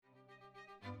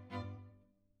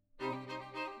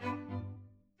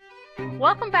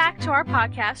Welcome back to our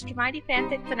podcast, Hermione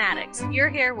Fanfic Fanatics. You're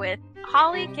here with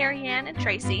Holly, Carrie Ann, and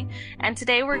Tracy, and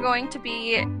today we're going to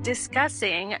be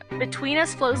discussing Between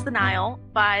Us Flows the Nile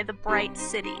by The Bright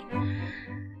City.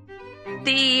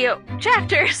 The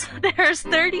chapters, there's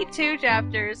 32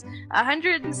 chapters,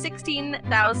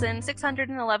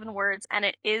 116,611 words, and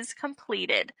it is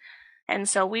completed. And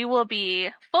so we will be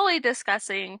fully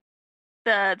discussing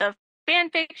the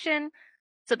fan fiction.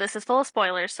 So this is full of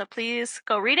spoilers, so please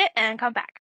go read it and come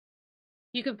back.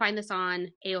 You can find this on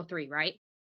AO3, right?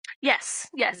 Yes.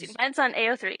 You can find it on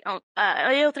AO3.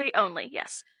 AO3 only,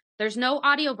 yes. There's no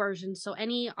audio version, so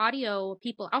any audio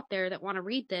people out there that want to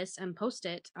read this and post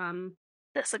it,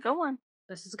 this is a good one.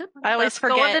 This is a good one. I always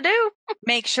forget what to do.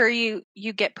 Make sure you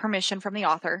get permission from the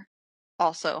author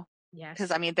also. Yes.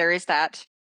 Because, I mean, there is that.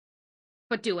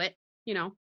 But do it,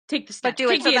 take the step. But do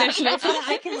it so that initiative.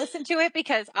 I can listen to it,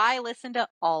 because I listen to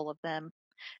all of them.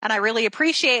 And I really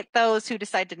appreciate those who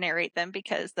decide to narrate them,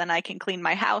 because then I can clean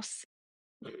my house.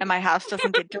 And my house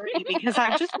doesn't get dirty because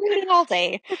I'm just reading all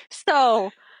day.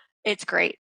 So it's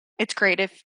great. It's great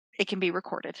if it can be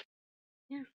recorded.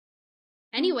 Yeah.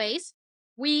 Anyways,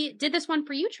 we did this one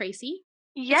for you, Tracy.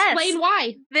 Yes. Explain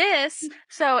why.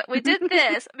 So we did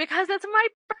this because it's my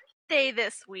birthday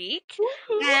this week.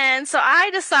 And so I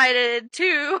decided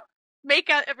to make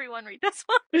everyone read this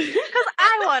one because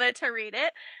I wanted to read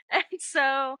it. And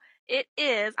so it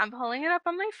is, I'm pulling it up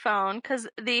on my phone because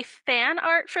the fan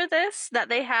art for this that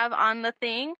they have on the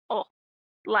thing,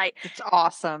 it's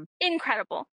awesome.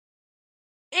 Incredible.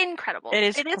 It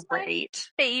is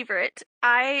great. My favorite.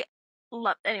 I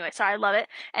love it.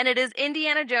 And it is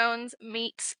Indiana Jones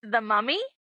meets the Mummy.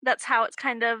 That's how it's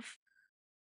kind of,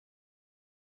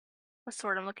 what's the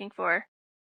word I'm looking for?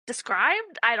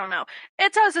 Described? I don't know.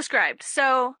 It's how it's described.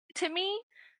 So, to me,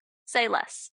 say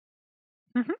less.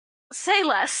 Mm-hmm. Say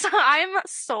less. I'm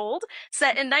sold.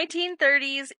 Set in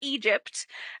 1930s Egypt.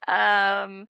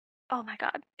 Oh my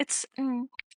god.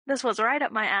 This was right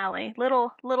up my alley.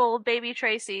 Little baby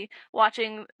Tracy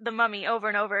watching The Mummy over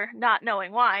and over, not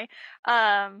knowing why.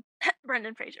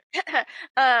 Brendan Fraser.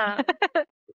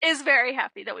 Is very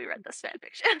happy that we read this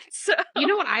fanfiction. So you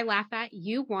know what I laugh at?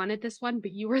 You wanted this one,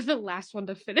 but you were the last one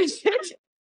to finish it.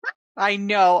 I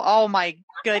know. Oh my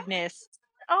goodness.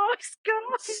 Oh, it's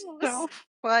so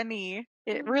funny.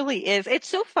 It really is. It's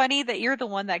so funny that you're the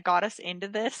one that got us into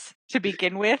this to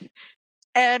begin with.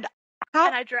 And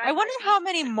I wonder how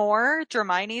many more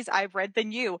Hermione's I've read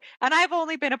than you. And I've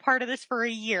only been a part of this for a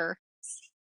year.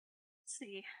 Let's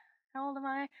see. How old am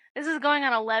I? This is going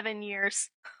on 11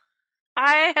 years.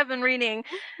 I have been reading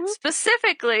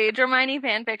specifically Hermione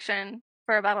fanfiction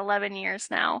for about 11 years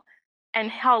now. And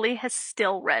Holly has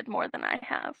still read more than I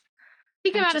have. I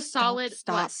think about a solid,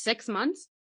 6 months?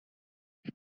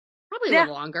 Probably a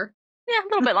little longer. Yeah, a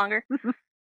little bit longer.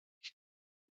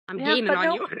 I'm gaming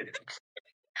on you.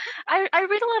 I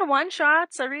read a lot of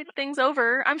one-shots. I read things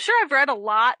over. I'm sure I've read a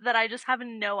lot that I just have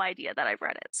no idea that I've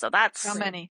read it. So that's how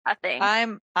many? A thing.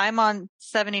 I'm on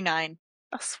 79.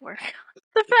 I swear.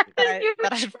 The fact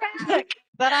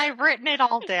that I've written it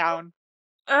all down.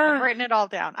 I've written it all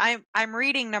down. I'm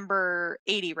reading number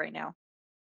 80 right now.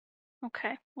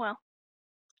 Okay, well.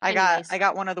 I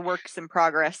got one of the works in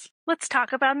progress. Let's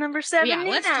talk about number 79.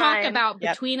 Yeah, let's talk about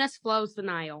Between Us Flows the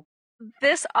Nile.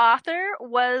 This author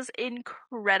was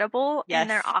incredible in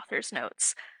their author's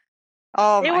notes.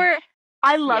 I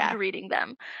loved reading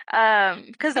them.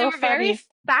 Because they were very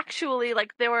factually,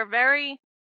 they were very,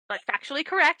 factually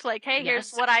correct. Hey,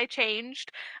 here's what I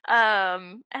changed.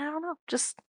 And I don't know,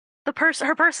 just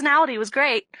her personality was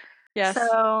great. Yes.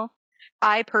 So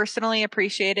I personally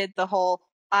appreciated the whole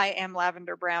I am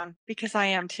lavender brown, because I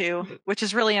am too, which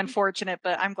is really unfortunate,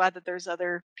 but I'm glad that there's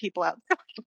other people out there.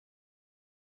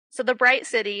 So The Bright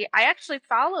City, I actually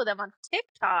follow them on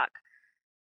TikTok.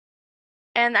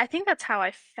 And I think that's how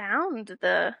I found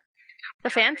the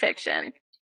fan fiction.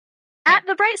 At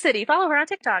The Bright City. Follow her on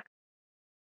TikTok.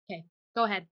 Okay, go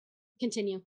ahead.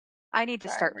 Continue. I need to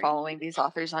start following these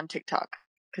authors on TikTok.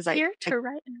 Here to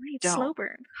write and read Slow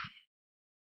Burn.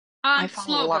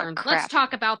 Slow Burn. Let's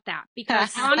talk about that.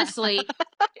 Because honestly,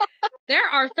 there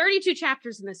are 32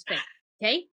 chapters in this fic.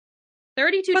 Okay?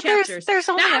 32 chapters. There's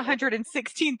only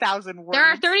 116,000 words. There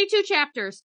are 32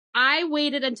 chapters. I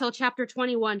waited until chapter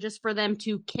 21 just for them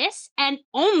to kiss and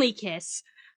only kiss.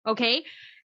 Okay?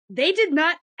 They did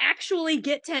not actually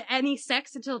get to any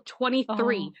sex until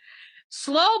 23.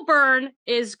 Slow burn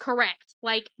is correct.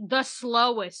 The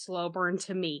slowest slow burn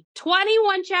to me.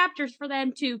 21 chapters for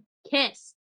them to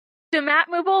kiss. Demat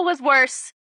Mooble was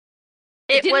worse.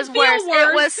 It was worse.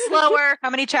 It was slower. How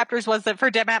many chapters was it for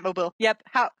Batmobile? Yep.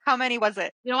 How many was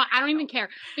it? You know what? I don't even care.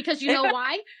 Because you know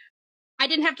why? I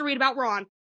didn't have to read about Ron.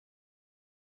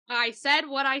 I said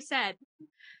what I said.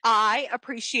 I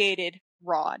appreciated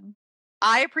Ron.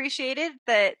 I appreciated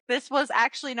that this was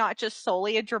actually not just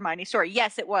solely a Hermione story.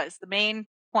 Yes, it was. The main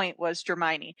point was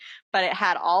Hermione, but it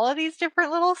had all of these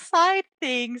different little side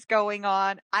things going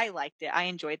on. I liked it. I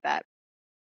enjoyed that.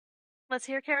 Let's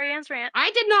hear Carrie Ann's rant.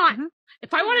 I did not. Mm-hmm.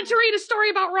 If I wanted to read a story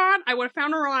about Ron, I would have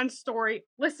found a Ron story.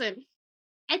 Listen,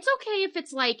 it's okay if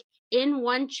it's like in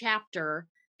one chapter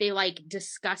they like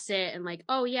discuss it and like,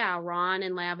 oh yeah, Ron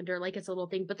and Lavender, like it's a little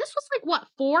thing. But this was like what,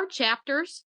 4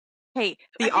 chapters? Hey,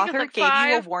 the author like gave 5.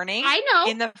 You a warning. I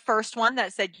know. In the first one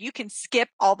that said you can skip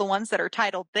all the ones that are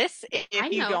titled this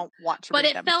if you don't want to read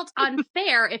them. But it felt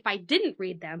unfair if I didn't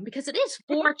read them because it is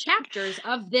 4 chapters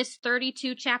of this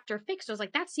 32 chapter fix. So I was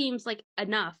like, that seems like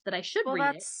enough that I should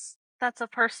read it. That's a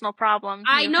personal problem.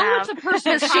 I know it's a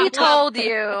personal problem. She told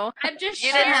you. I'm just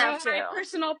sharing my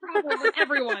personal problem with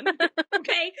everyone.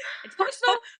 Okay? It's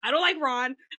personal. I don't like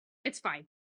Ron. It's fine.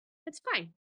 It's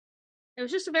fine. It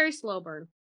was just a very slow burn.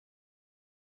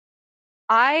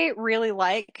 I really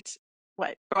liked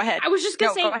what? Go ahead. I was just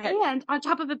gonna say, and on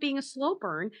top of it being a slow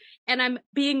burn, and I'm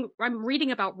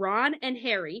reading about Ron and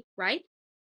Harry, right?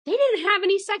 They didn't have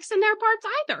any sex in their parts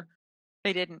either.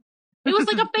 They didn't. It was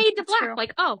like a fade to black.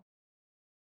 Like, oh,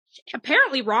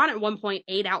 apparently Ron at one point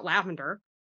ate out Lavender.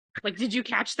 Like, did you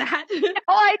catch that? Oh,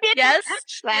 I did. Yes,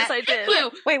 catch that. Yes, I did.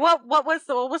 Thank you. Wait, what was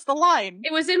the line?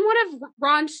 It was in one of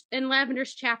Ron and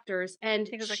Lavender's chapters, and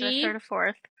it was like the 3rd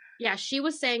or 4th. Yeah, she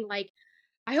was saying like,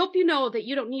 I hope you know that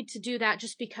you don't need to do that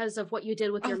just because of what you did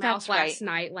with your mouth last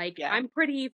night. Like, I'm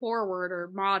pretty forward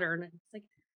or modern. And it's like,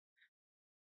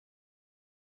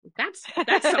 that's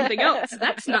something else.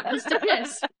 That's not just a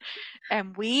kiss.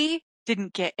 And we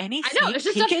didn't get any. I know, it's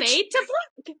just a fade to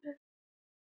black.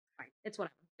 Fine, it's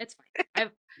whatever. It's fine.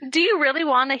 Do you really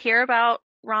want to hear about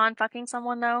Ron fucking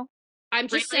someone though? I'm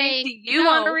just saying. Do you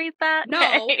want to read that?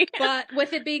 No, but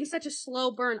with it being such a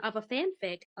slow burn of a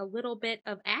fanfic, a little bit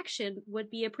of action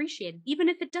would be appreciated, even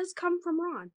if it does come from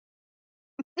Ron.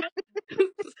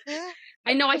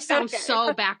 I know I sound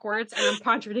so backwards and I'm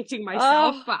contradicting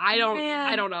myself, but I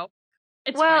don't know.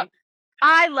 It's fine.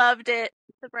 I loved it.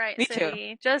 The Bright Me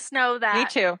City. Too. Just know that. Me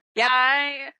too. Yep.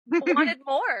 I wanted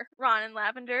more Ron and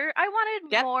Lavender. I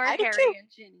wanted more Harry and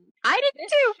Ginny. I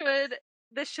did too.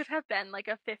 This should have been like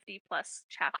a 50+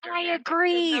 chapter. I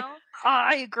agree.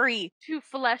 I agree. To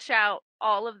flesh out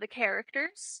all of the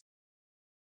characters.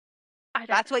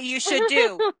 That's what you should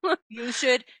do. You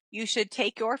should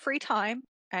take your free time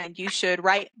and you should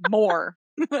write more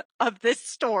of this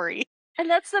story. And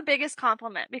that's the biggest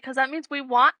compliment because that means we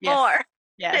want more.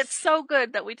 Yes. It's so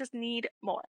good that we just need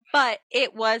more. But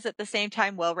it was at the same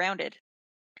time well-rounded.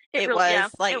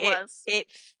 It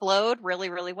flowed really,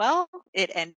 really well. It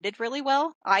ended really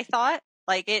well. I thought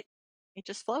it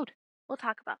just flowed. We'll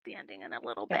talk about the ending in a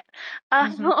little bit.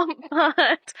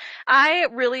 But I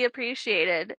really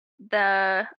appreciated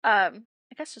I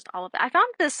guess just all of it. I found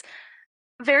this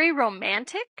very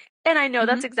romantic, and I know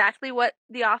that's exactly what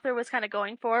the author was kind of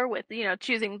going for with,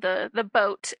 choosing the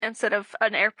boat instead of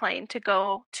an airplane to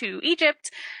go to Egypt,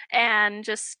 and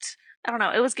just, I don't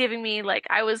know, it was giving me,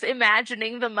 I was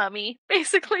imagining The Mummy,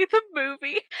 basically the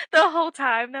movie, the whole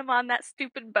time, them on that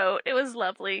stupid boat. It was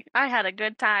lovely. I had a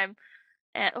good time.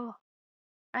 And,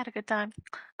 I had a good time.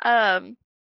 I'm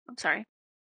sorry.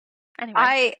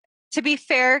 Anyway. To be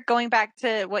fair, going back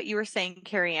to what you were saying,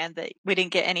 Carrie Ann, that we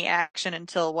didn't get any action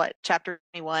until chapter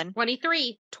 21?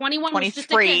 23. 21 was just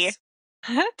a kiss.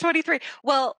 23.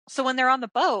 Well, so when they're on the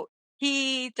boat,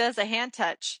 he does a hand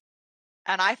touch.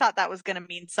 And I thought that was going to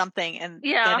mean something. And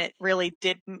then it really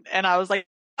didn't. And I was like,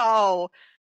 oh,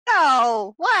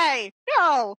 no, why?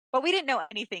 No. But we didn't know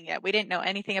anything yet. We didn't know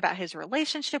anything about his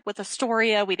relationship with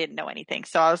Astoria. We didn't know anything.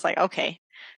 So I was like, okay,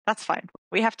 that's fine.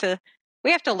 We have to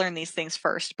learn these things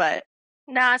first, but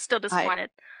nah, still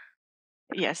disappointed.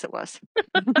 Yes, it was.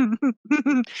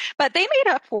 But they made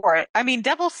up for it. I mean,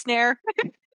 Devil's Snare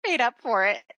made up for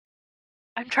it.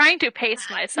 I'm trying to pace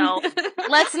myself.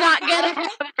 Let's not get ahead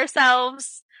of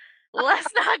ourselves. Let's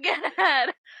not get ahead.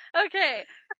 Okay.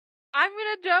 I'm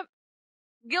going to jump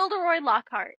Gilderoy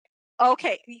Lockhart.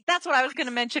 Okay. That's what I was going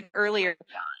to mention earlier.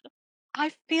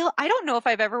 I don't know if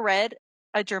I've ever read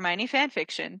a Hermione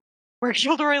fanfiction where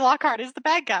Gilderoy Lockhart is the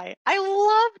bad guy. I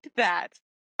loved that.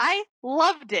 I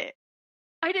loved it.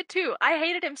 I did too. I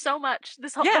hated him so much. The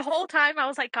whole time I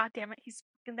was like, God damn it, he's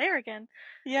fucking there again.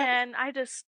 Yeah. And I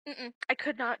just, I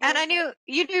could not. And I knew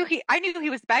he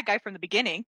was the bad guy from the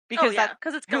beginning because that's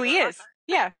it's who he is.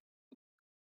 Yeah.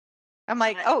 I'm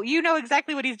like, oh, you know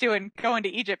exactly what he's doing going to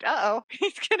Egypt. Uh-oh.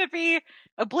 He's going to be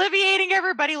obliviating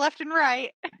everybody left and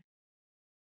right.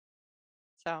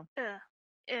 So.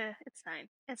 It's fine.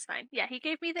 It's fine. Yeah, he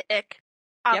gave me the ick,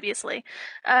 obviously.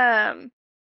 Yep.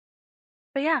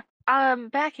 But yeah,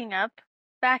 backing up.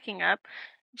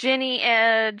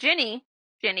 Ginny,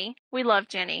 we love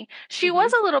Ginny. She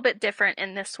was a little bit different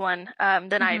in this one,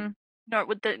 than I nor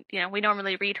with the, we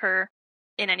normally read her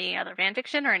in any other fan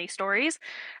fiction or any stories.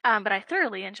 But I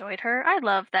thoroughly enjoyed her. I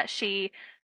love that she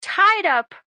tied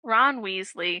up Ron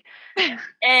Weasley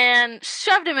and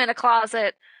shoved him in a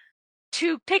closet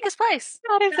to take his place.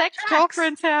 At his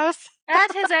ex-girlfriend's house.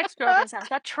 At his ex-girlfriend's house.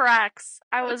 That tracks.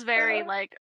 I was very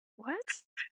like, what?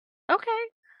 Okay.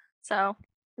 So.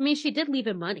 I mean, she did leave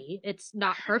him money. It's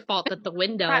not her fault that the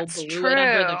window blew true. it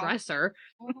under the dresser.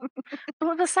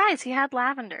 Well, besides, he had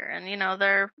Lavender, and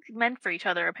they're meant for each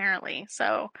other apparently.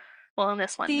 So, well, in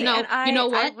this one, you know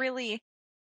what?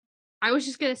 I was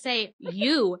just gonna say,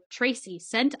 you, Tracy,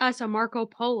 sent us a Marco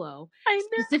Polo,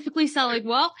 specifically selling.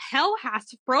 Well, hell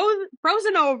has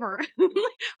frozen over.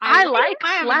 I like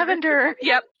lavender.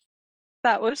 Yep,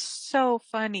 that was so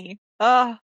funny.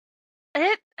 Oh,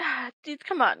 dude,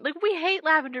 come on! Like, we hate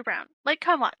Lavender Brown. Like,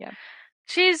 come on. Yeah.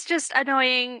 She's just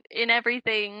annoying in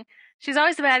everything. She's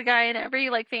always the bad guy in every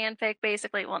fanfic,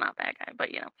 basically. Well, not bad guy, but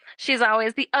she's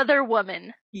always the other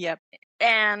woman. Yep.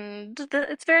 And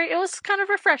it was kind of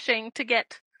refreshing to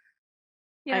get,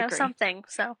 something.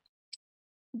 So,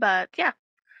 but yeah,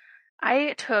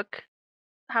 I took,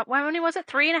 how many was it?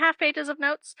 3.5 pages of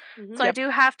notes. So I do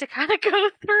have to kind of go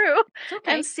through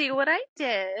and see what I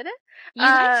did. You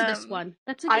liked this one.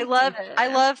 That's a good one. I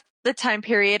love the time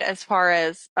period as far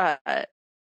as,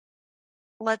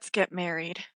 let's get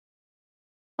married.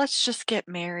 Let's just get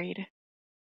married.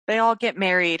 They all get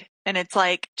married, and it's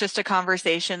like just a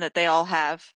conversation that they all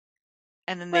have,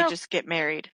 and then they just get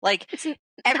married. Like,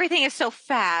 everything is so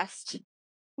fast.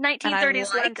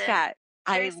 1930s I like that.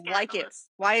 I like it.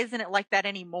 Why isn't it like that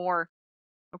anymore?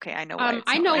 Okay, I know why.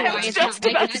 I know why it's not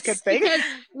like that. Because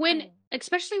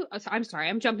especially, I'm sorry,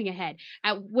 I'm jumping ahead.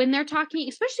 When they're talking,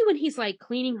 especially when he's like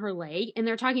cleaning her leg, and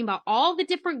they're talking about all the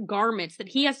different garments that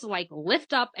he has to like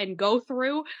lift up and go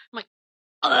through. I'm like,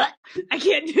 I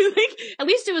can't do at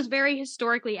least it was very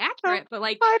historically accurate, but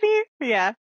like,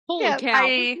 yeah. Holy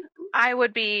cow. I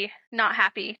would be not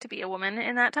happy to be a woman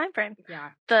in that time frame.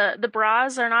 Yeah. The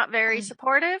bras are not very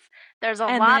supportive. There's a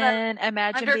lot of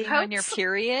imagine undercoats. being on your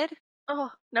period.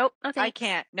 Oh, nope. No thanks. I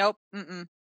can't. Nope.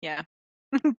 Yeah.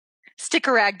 Stick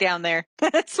a rag down there.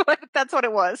 That's what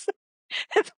it was.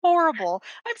 It's horrible.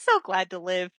 I'm so glad to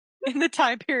live in the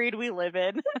time period we live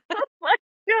in. Oh my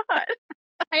god.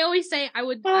 I always say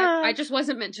I just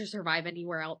wasn't meant to survive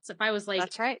anywhere else. If I was like,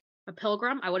 that's right, a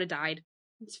pilgrim, I would have died.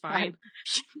 It's fine.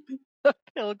 A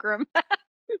pilgrim.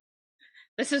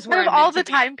 This is where out of all the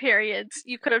time periods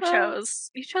you could have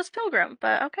you chose pilgrim,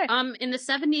 but okay. In the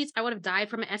 70s, I would have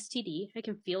died from an STD. I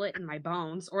can feel it in my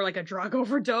bones, or like a drug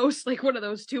overdose. Like one of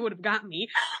those two would have got me.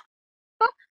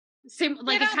 Same,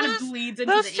 like it kind of bleeds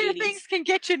into the 80s. Those two things can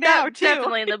get you now too.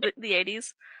 Definitely in the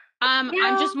 80s.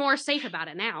 I'm just more safe about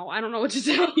it now. I don't know what to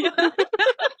tell you.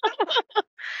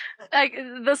 Like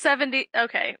the 70s.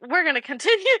 Okay, we're gonna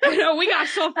continue. No, we got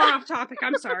so far off topic.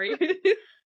 I'm sorry.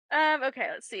 Okay,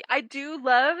 let's see. I do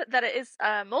love that it is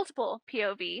multiple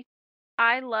POV.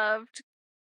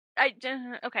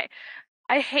 Okay.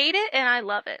 I hate it and I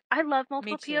love it. I love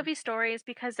multiple POV stories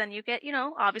because then you get,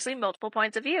 obviously multiple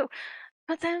points of view.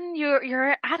 But then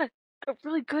you're at a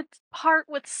really good part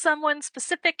with someone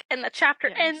specific and the chapter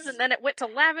ends and then it went to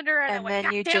Lavender and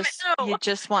then you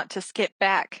just want to skip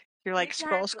back. You're like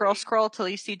scroll till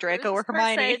you see Draco or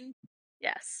Hermione.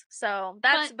 Yes. So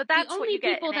that's the only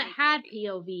people that had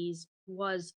POVs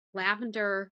was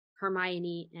Lavender,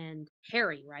 Hermione, and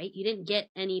Harry, right? You didn't get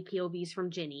any POVs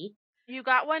from Ginny. You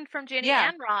got one from Ginny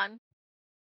and Ron.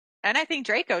 And I think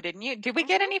Draco, didn't you? Did we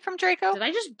get any from Draco? Did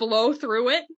I just blow through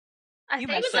it? I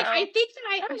think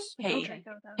Hey,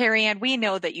 Harry Ann, we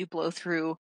know that you blow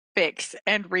through fics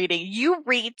and reading. You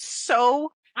read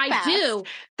so fast do.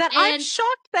 That I'm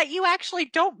shocked that you actually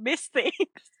don't miss things.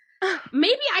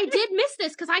 Maybe I did miss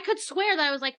this because I could swear that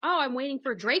I was like, oh, I'm waiting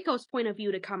for Draco's point of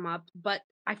view to come up, but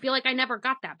I feel like I never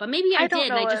got that. But maybe I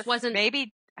did, and I just wasn't.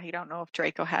 Maybe I don't know if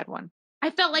Draco had one. I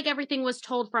felt like everything was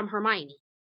told from Hermione.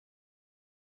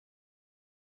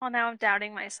 Well, now I'm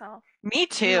doubting myself. Me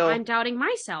too. No, I'm doubting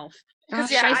myself. Because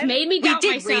you guys made me doubt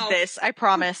myself. We did read this, I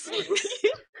promise.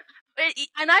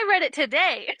 And I read it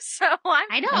today, so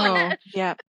I know.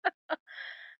 Yeah.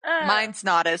 Mine's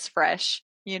not as fresh.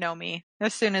 You know me.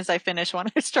 As soon as I finish one,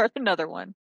 I start another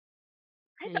one.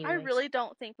 I really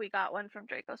don't think we got one from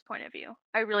Draco's point of view.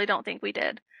 I really don't think we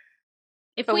did.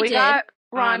 If but we did, got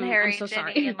Ron, Harry, so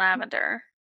Ginny, sorry. and Lavender.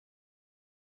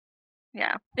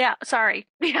 Yeah. Yeah. Sorry.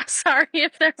 Yeah. Sorry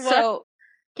if there was. So,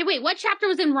 okay, wait. What chapter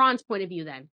was in Ron's point of view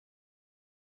then?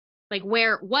 Like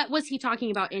what was he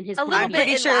talking about in his point of view? I'm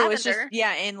pretty sure Lavender. It was just,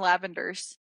 in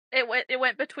Lavender's. It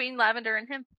went between Lavender and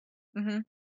him. Mm-hmm.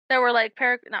 There were like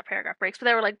not paragraph breaks, but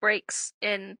there were like breaks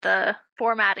in the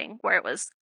formatting where it was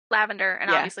Lavender and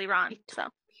obviously Ron. So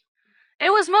it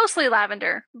was mostly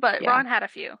Lavender, but Ron had a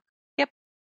few. Yep.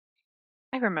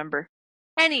 I remember.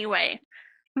 Anyway,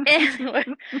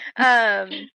 let's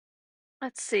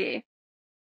see.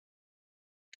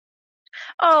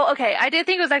 Oh, okay. I did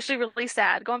think it was actually really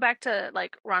sad. Going back to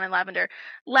like Ron and Lavender.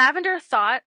 Lavender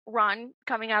thought Ron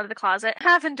coming out of the closet.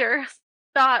 Lavender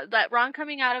thought that Ron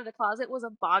coming out of the closet was a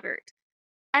boggart.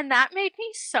 And that made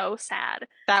me so sad.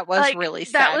 That was really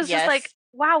sad. That was just like,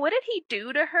 wow, what did he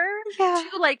do to her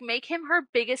to like make him her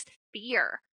biggest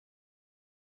fear?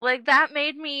 Like that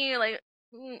made me like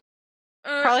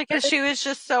probably because she was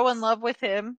just so in love with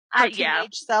him. Her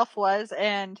teenage self was,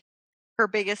 and her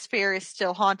biggest fear is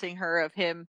still haunting her of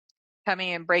him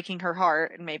coming and breaking her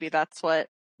heart, and maybe that's what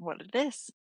it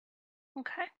is.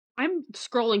 Okay. I'm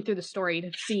scrolling through the story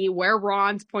to see where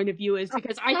Ron's point of view is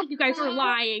because I think you guys are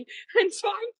lying, and so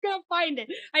I'm gonna find it.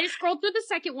 I just scrolled through the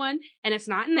second one, and it's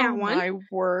not in that one. My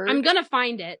word! I'm gonna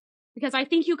find it because I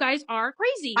think you guys are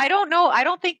crazy. I don't know. I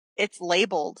don't think it's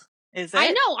labeled. Is it? I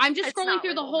know. I'm just scrolling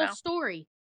through the whole story.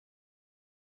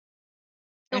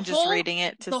 I'm just reading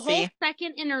it to see. The whole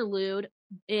second interlude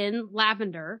in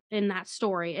Lavender, in that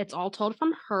story, it's all told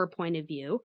from her point of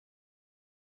view.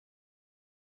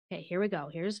 Okay, here we go.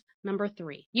 Here's number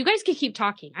 3. You guys can keep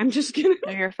talking. I'm just gonna...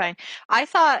 No, you're fine. I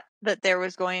thought that there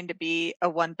was going to be a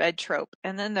one bed trope,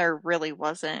 and then there really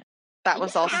wasn't. That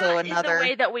was also another... in the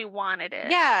way that we wanted it.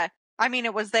 Yeah. I mean,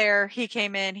 it was there. He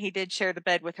came in. He did share the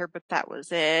bed with her, but that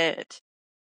was it.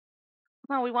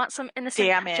 Well, we want some innocent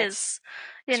touches.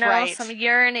 You know, some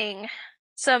yearning.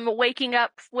 Some waking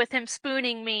up with him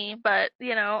spooning me, but,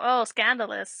 you know,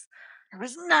 scandalous. There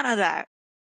was none of that.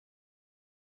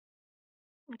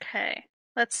 Okay.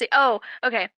 Let's see. Oh,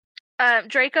 okay.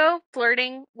 Draco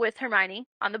flirting with Hermione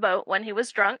on the boat when he was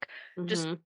drunk, just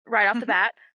right off the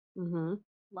bat. Loved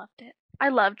it. I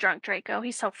love drunk Draco.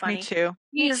 He's so funny. Me too.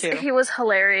 He was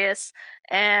hilarious,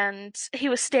 and he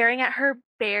was staring at her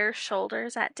bare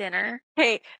shoulders at dinner.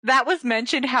 Hey, that was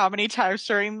mentioned how many times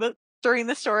during the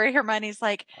story? Hermione's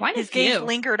like, his gaze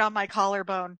lingered on my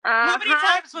collarbone. How many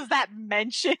times was that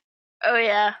mentioned? Oh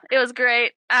yeah, it was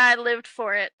great. I lived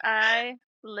for it.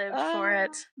 For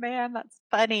it. Man, that's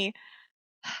funny.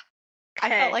 I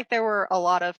felt like there were a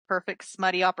lot of perfect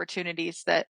smutty opportunities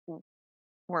that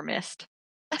were missed.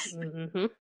 The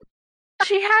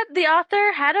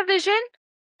author had a vision,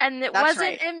 and it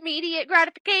wasn't immediate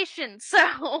gratification,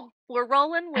 so we're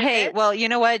rolling with it. Hey, well, you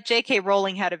know what? J.K.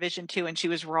 Rowling had a vision too, and she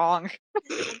was wrong.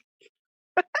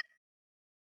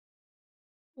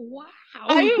 Wow.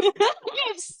 I'm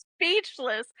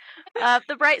speechless.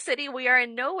 The Bright City, we are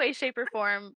in no way, shape, or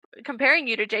form comparing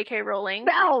you to J.K. Rowling.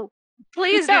 No.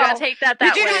 Please do not take that way.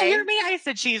 Did you not hear me? I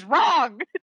said she's wrong.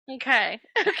 Okay.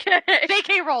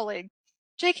 J.K. Rowling.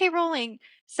 J.K. Rowling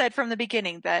said from the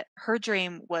beginning that her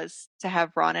dream was to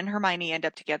have Ron and Hermione end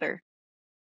up together.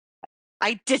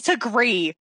 I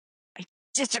disagree. I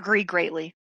disagree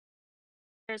greatly.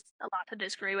 There's a lot to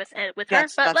disagree with her,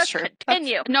 but let's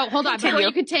continue. No, hold on. Before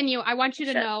you continue, I want you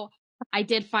to know I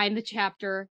did find the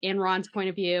chapter in Ron's point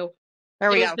of view.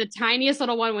 There we go. It was the tiniest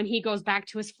little one when he goes back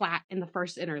to his flat in the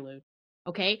first interlude.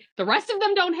 Okay? The rest of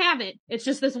them don't have it. It's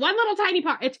just this one little tiny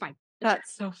part. It's fine.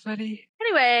 That's so funny.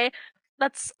 Anyway,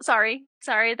 that's sorry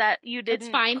that you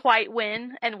didn't quite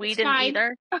win and we didn't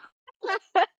either.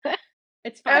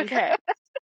 It's fine. Okay.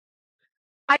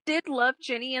 I did love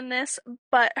Ginny in this,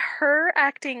 but her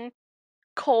acting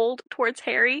cold towards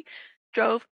Harry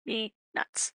drove me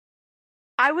nuts.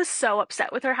 I was so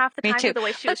upset with her half the time with the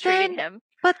way she was treating him.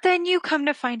 But then you come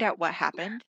to find out what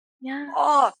happened. Yeah.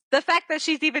 Oh, the fact that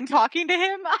she's even talking to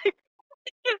him, I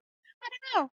don't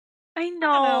know. I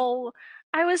know.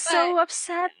 I was so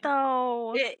upset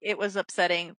though. It was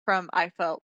upsetting I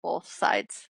felt both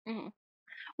sides. Mm-hmm.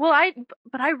 Well,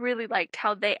 I really liked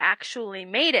how they actually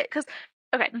made it. Because,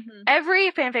 every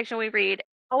fanfiction we read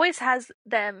always has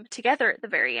them together at the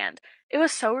very end. It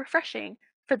was so refreshing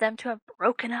for them to have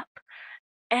broken up.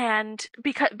 And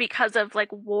because of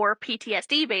like war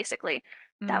PTSD, basically.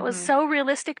 That was so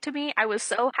realistic to me. I was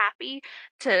so happy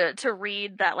to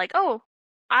read that, like, oh,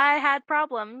 I had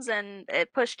problems and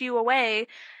it pushed you away.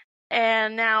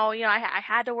 and now, I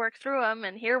had to work through them,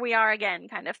 and here we are again,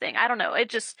 kind of thing. I don't know.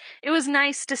 It was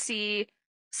nice to see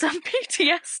some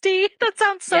PTSD. That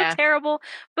sounds so terrible,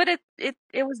 but it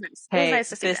was nice. It was nice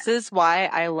to see this is why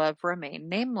I love Remain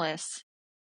Nameless.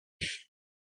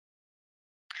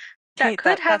 Okay,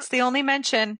 that's the only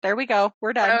mention. There we go.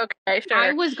 We're done. Okay, sure.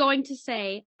 I was going to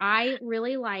say, I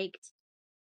really liked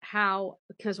how,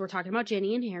 because we're talking about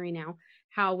Ginny and Harry now,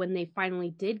 how when they finally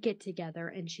did get together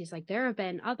and she's like, there have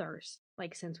been others,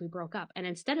 like, since we broke up. And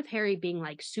instead of Harry being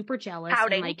like super jealous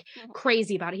and like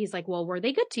crazy about it, he's like, well, were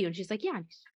they good to you? And she's like, yeah,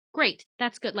 great.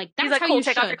 That's good. Like, that's how you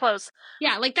should. Take off your clothes.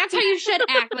 Yeah, like, that's how you should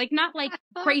act. Like, not like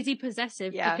crazy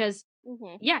possessive because,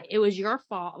 yeah, it was your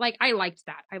fault. Like, I liked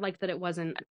that. I liked that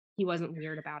he wasn't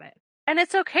weird about it. And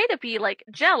it's okay to be like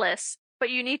jealous, but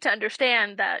you need to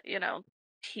understand that,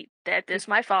 that is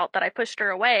my fault that I pushed her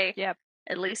away. Yep.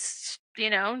 At least,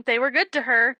 they were good to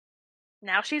her.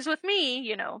 Now she's with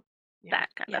me, that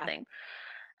kind of thing.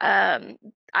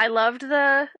 I loved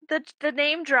the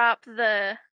name drop,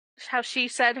 how she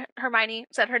said, Hermione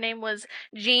said her name was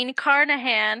Jean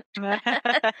Carnahan. I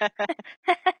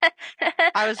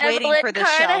was waiting for the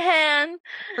Carnahan. Shelf.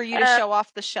 For you to show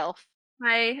off the shelf.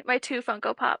 My two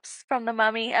Funko Pops from the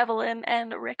Mummy, Evelyn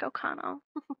and Rick O'Connell.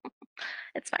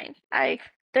 It's fine.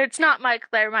 It's not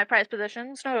they're my prized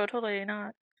possessions. No, totally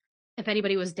not. If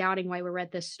anybody was doubting why we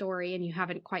read this story and you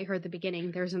haven't quite heard the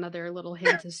beginning, there's another little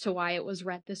hint as to why it was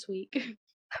read this week.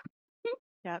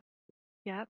 Yep.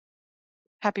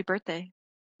 Happy birthday.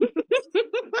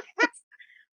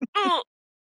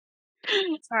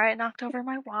 Sorry, I knocked over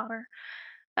my water.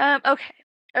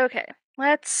 Okay.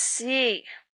 Let's see.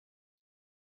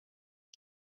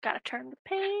 Gotta turn the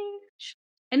page.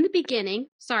 In the beginning,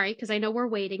 sorry, because I know we're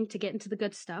waiting to get into the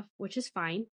good stuff, which is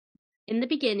fine. In the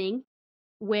beginning,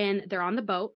 when they're on the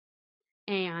boat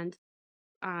and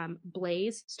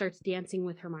Blaise starts dancing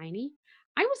with Hermione,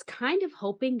 I was kind of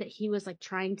hoping that he was like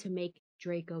trying to make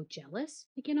Draco jealous,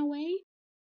 like, in a way.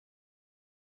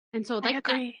 And so like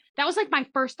that was like my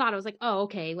first thought. I was like, oh,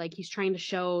 okay, like he's trying to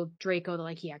show Draco that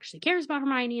like he actually cares about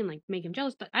Hermione and like make him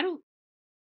jealous, but I don't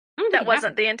think that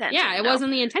wasn't the intention. Yeah, it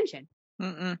wasn't the intention.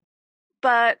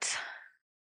 But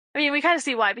I mean, we kind of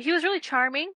see why. But he was really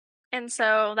charming, and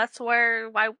so that's why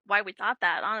we thought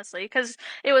that, honestly, because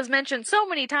it was mentioned so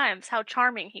many times how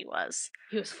charming he was.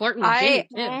 He was flirting with Ginny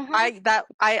too.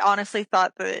 I honestly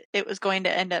thought that it was going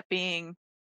to end up being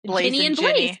Blaise and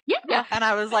Ginny. Yeah. And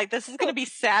I was like, this is going to be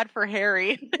sad for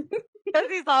Harry because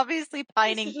he's obviously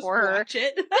pining for her. Watch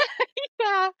it.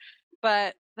 Yeah.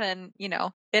 But then,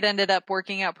 it ended up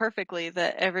working out perfectly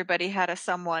that everybody had a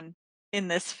someone in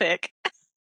this fic.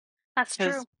 That's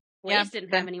true. Blaise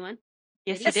didn't have anyone.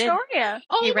 Yes, he did. Astoria.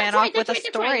 Oh, he ran off with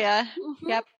Astoria.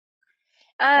 Right.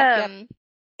 Yep.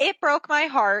 It broke my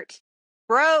heart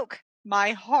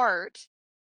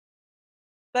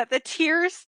that the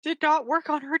tears did not work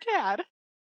on her dad.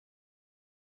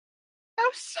 That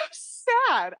was so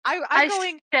sad. I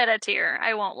shed a tear.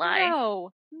 I won't lie.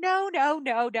 No.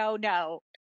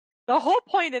 The whole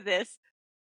point of this.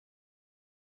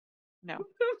 No.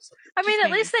 I mean, at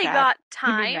least they got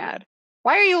time.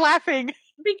 Why are you laughing?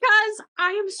 Because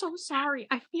I am so sorry.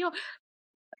 I feel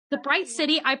the Bright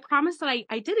City. I promise that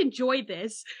I did enjoy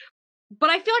this, but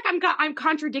I feel like I'm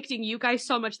contradicting you guys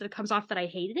so much that it comes off that I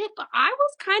hated it. But I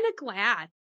was kind of glad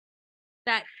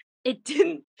that it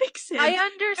didn't fix it. I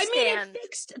understand. I mean, it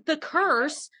fixed the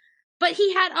curse, but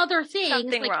he had other things.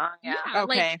 Something like, wrong. Yeah.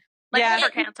 Okay. Like liver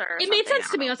cancer. It made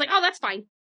sense to me. I was like, oh, that's fine.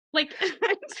 Like,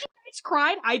 I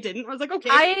cried. I didn't. I was like, okay.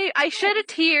 I shed a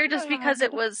tear just because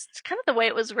it was kind of the way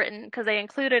it was written, because they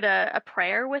included a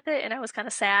prayer with it, and I was kind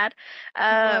of sad.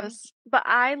 But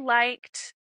I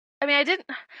liked. I mean,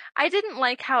 I didn't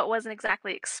like how it wasn't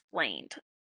exactly explained,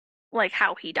 like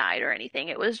how he died or anything.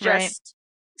 It was just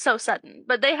so sudden.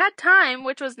 But they had time,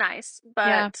 which was nice.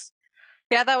 But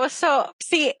yeah, that was so.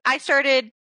 See, I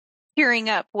started tearing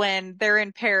up when they're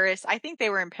in Paris. I think they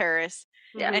were in Paris.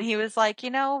 Yeah. And he was like, you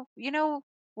know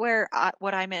where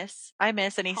what I miss,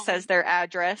 and he says their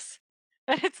address,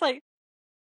 and it's like,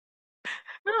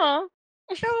 no,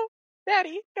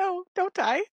 Daddy, no, don't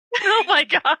die. Oh my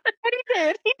God.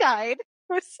 And he died.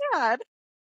 It was sad.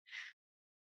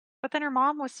 But then her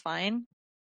mom was fine.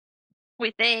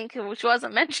 We think, which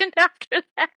wasn't mentioned after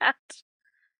that.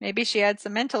 Maybe she had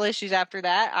some mental issues after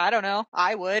that. I don't know.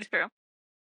 I would. True.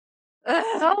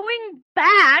 Going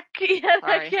back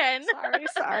again.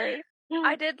 Sorry.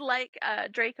 I did like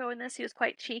Draco in this. He was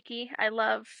quite cheeky. I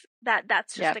love that.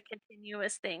 That's just a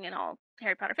continuous thing in all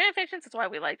Harry Potter fan fictions. That's why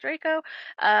we like Draco.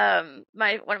 One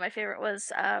of my favorite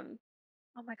was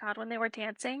oh my God, when they were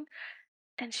dancing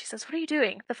And she says, "What are you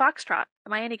doing? The foxtrot.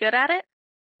 Am I any good at it?"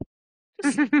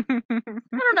 Just, I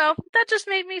don't know. That just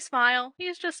made me smile.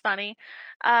 He's just funny.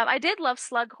 I did love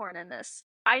Slughorn in this.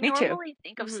 I Me too. normally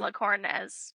think of Slughorn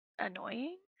as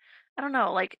annoying. I don't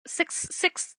know, like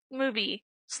six movie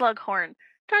Slughorn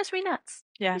drives me nuts.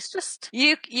 Yeah. He's just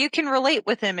you can relate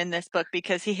with him in this book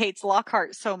because he hates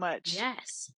Lockhart so much.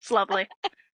 Yes. It's lovely.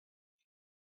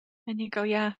 And you go,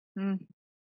 yeah.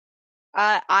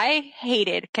 I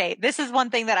hated, okay, this is one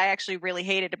thing that I actually really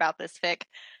hated about this fic.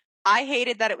 I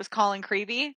hated that it was Colin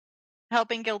Creevey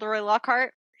helping Gilderoy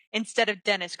Lockhart instead of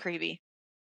Dennis Creevey.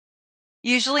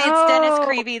 Usually it's Dennis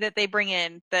Creevey that they bring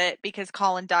in because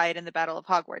Colin died in the Battle of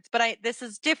Hogwarts. But this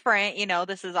is different,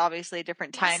 this is obviously a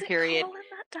different time period. Colin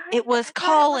that died? It was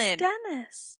Colin. It was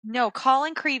Dennis. No,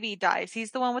 Colin Creevey dies. He's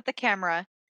the one with the camera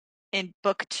in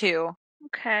book 2.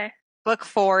 Okay. Book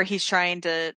 4, he's trying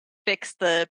to fix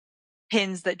the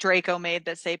pins that Draco made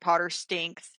that say Potter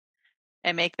stinks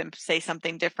and make them say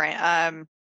something different.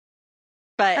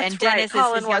 Dennis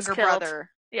is his younger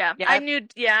brother. Yeah, yep. I knew.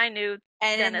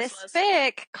 And Dennis in this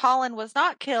fic, Colin was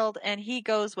not killed, and he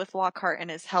goes with Lockhart and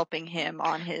is helping him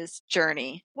on his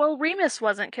journey. Well, Remus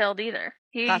wasn't killed either.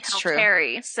 He helped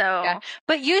Harry, so. Yeah.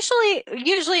 But usually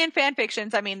in fan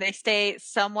fictions, I mean, they stay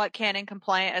somewhat canon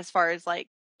compliant as far as like,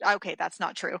 okay, that's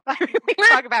not true. I mean, we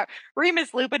talk about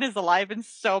Remus Lupin is alive in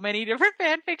so many different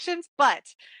fan fictions, but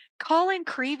Colin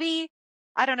Creevey,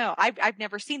 I don't know. I've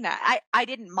never seen that. I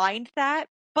didn't mind that,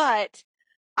 but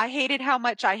I hated how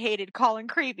much I hated Colin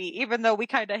Creevey, even though we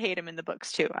kind of hate him in the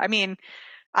books too. I mean,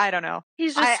 I don't know.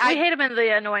 He's just, we hate him in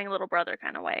the annoying little brother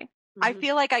kind of way. I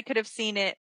feel like I could have seen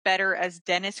it better as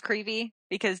Dennis Creevey,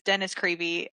 because Dennis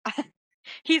Creevey,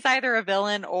 he's either a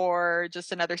villain or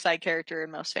just another side character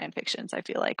in most fan fictions, I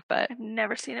feel like. But I've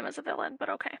never seen him as a villain, but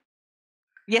okay.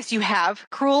 Yes, you have.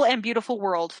 Cruel and Beautiful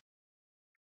World.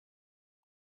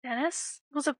 Dennis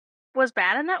was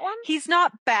bad in that one? He's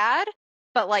not bad,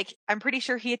 but like I'm pretty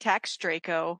sure he attacks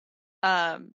Draco.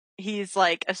 He's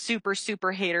like a super,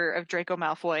 super hater of Draco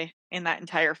Malfoy in that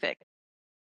entire fic.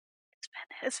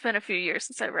 It's been a few years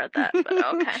since I read that, but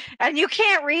okay. And you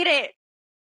can't read it.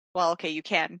 Well, okay, you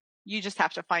can. You just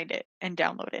have to find it and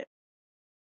download it.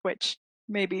 Which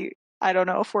maybe, I don't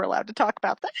know if we're allowed to talk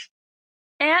about that.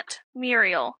 Aunt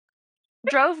Muriel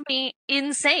drove me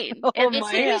insane. It took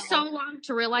me so long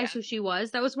to realize who she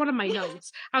was. That was one of my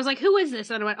notes. I was like, who is this?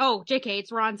 And I went, oh, JK,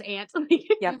 it's Ron's aunt.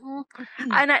 Yep.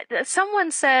 And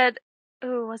someone said,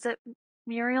 oh, was it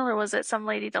Muriel or was it some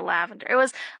lady to Lavender? It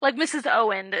was like Mrs.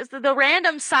 Owen. It's the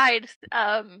random side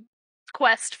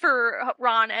quest for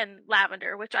Ron and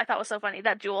Lavender, which I thought was so funny.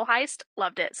 That jewel heist,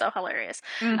 loved it. So hilarious.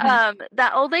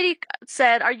 That old lady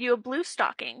said, "Are you a blue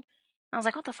stocking?" I was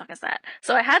like, what the fuck is that?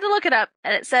 So I had to look it up,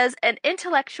 and it says an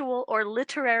intellectual or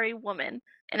literary woman.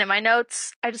 And in my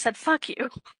notes, I just said, fuck you.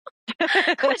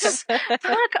 Just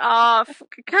fuck off.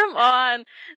 Come on.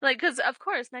 Like, because of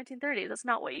course, 1930s, that's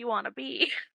not what you want to be.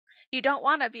 You don't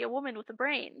want to be a woman with a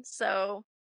brain. So.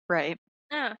 Right.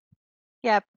 Yeah.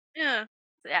 Yep. Yeah.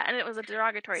 Yeah, and it was a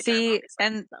derogatory term. See,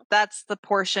 and so. That's the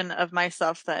portion of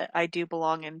myself that I do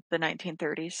belong in the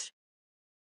 1930s.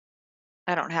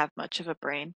 I don't have much of a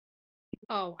brain.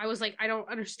 Oh, I was like, I don't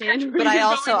understand. But I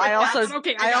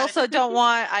also don't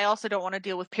want to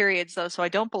deal with periods though, so I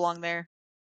don't belong there.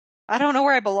 I don't know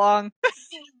where I belong.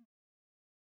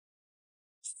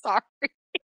 Sorry.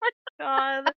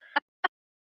 God.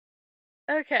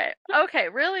 Okay,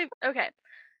 really? Okay.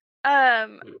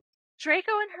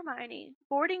 Draco and Hermione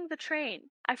boarding the train.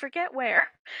 I forget where.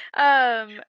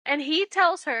 And he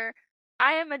tells her,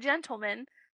 I am a gentleman,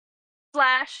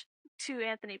 to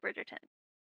Anthony Bridgerton.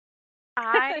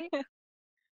 I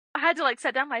had to like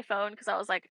set down my phone because I was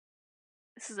like,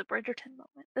 this is a Bridgerton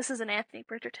moment. This is an Anthony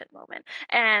Bridgerton moment.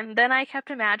 And then I kept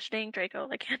imagining Draco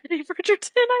like Anthony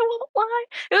Bridgerton, I won't lie.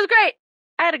 It was great.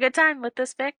 I had a good time with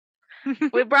this fic.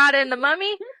 We brought in the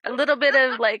mummy, a little bit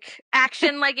of like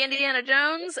action like Indiana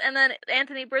Jones, and then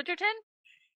Anthony Bridgerton.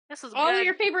 This was all good. of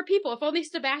your favorite people. If only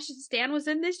Sebastian Stan was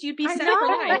in this, you'd be set for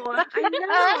life. I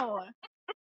know.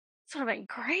 This would have been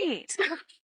great.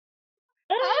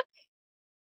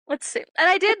 Let's see. And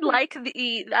I did like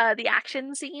the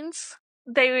action scenes.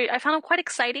 I found them quite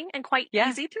exciting and quite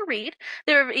easy to read.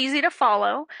 They were easy to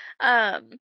follow. The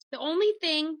only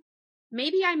thing,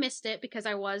 maybe I missed it because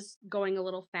I was going a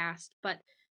little fast, but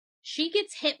she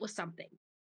gets hit with something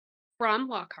from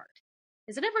Lockhart.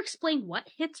 Is it ever explained what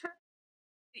hits her?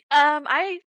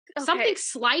 I something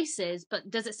slices, but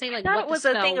does it say like what the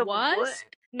spell was? Wood.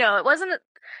 No, it wasn't.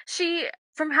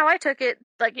 From how I took it,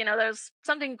 like, there's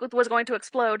something was going to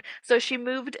explode, so she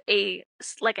moved a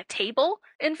table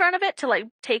in front of it to like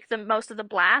take the most of the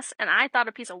blast, and I thought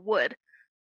a piece of wood.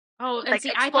 Oh, and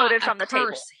see, I thought from the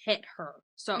curse hit her.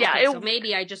 So yeah, so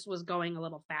maybe I just was going a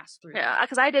little fast through. Yeah,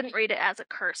 because I didn't read it as a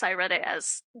curse. I read it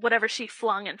as whatever she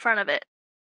flung in front of it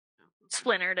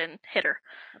splintered and hit her,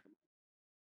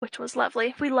 which was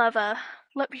lovely. We love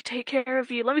let me take care of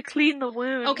you, let me clean the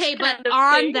wound. Okay, but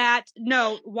on that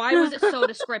note, why was it so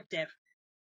descriptive?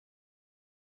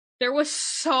 There was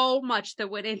so much that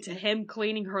went into him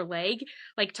cleaning her leg,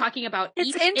 like talking about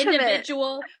each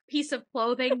individual piece of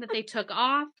clothing that they took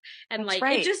off, and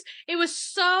it was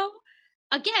so,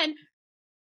 again,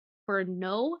 for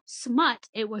no smut,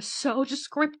 it was so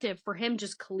descriptive for him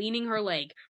just cleaning her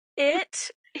leg.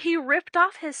 He ripped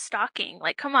off his stocking.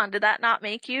 Like, come on, did that not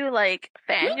make you like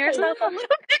fan yourself a little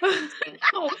bit?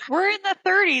 We're in the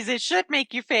 30s. It should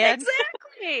make you fan.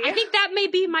 Exactly. I think that may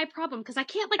be my problem, because I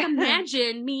can't like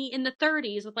imagine me in the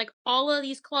 30s with like all of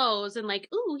these clothes and like,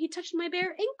 ooh, he touched my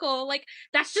bare ankle. Like,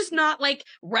 that's just not like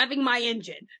revving my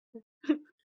engine. Because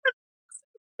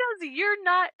you're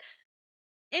not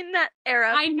in that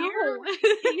era. I know.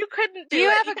 You couldn't do it. You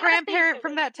have a grandparent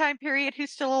from that time period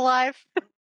who's still alive?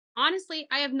 Honestly,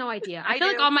 I have no idea. I feel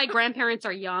like all my grandparents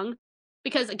are young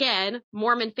because, again,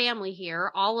 Mormon family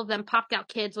here. All of them popped out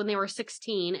kids when they were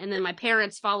 16, and then my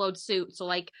parents followed suit. So,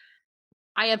 like,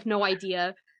 I have no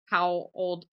idea how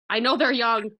old. I know they're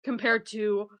young compared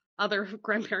to other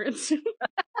grandparents.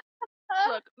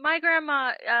 Look, my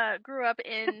grandma grew up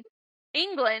in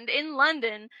England, in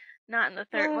London, not in the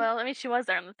well, I mean, she was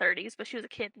there in the 30s, but she was a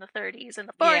kid in the 30s and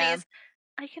the 40s. Yeah.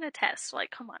 I can attest. Like,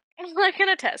 come on, I can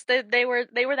attest. They were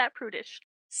that prudish.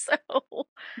 So,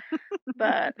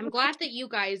 but I'm glad that you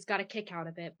guys got a kick out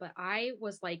of it. But I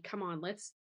was like, come on,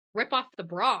 let's rip off the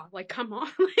bra. Like, come on.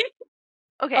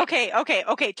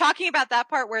 Okay. Talking about that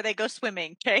part where they go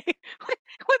swimming, okay?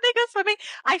 When they go swimming,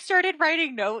 I started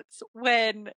writing notes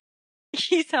when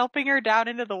he's helping her down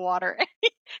into the water. And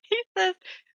he says,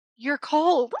 "You're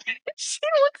cold." She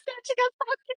looks at, she goes, "How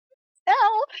can you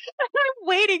tell?" And I'm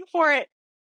waiting for it.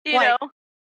 You know,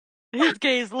 his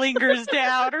gaze lingers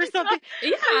down or something.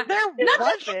 Yeah, there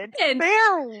wasn't.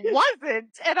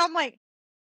 And I'm like,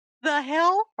 the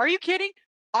hell? Are you kidding?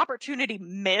 Opportunity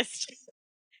missed.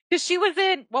 Because she was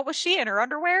in, what was she in? Her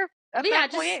underwear? Yeah,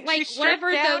 just point? Like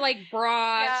whatever the like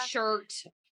bra shirt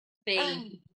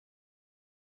thing.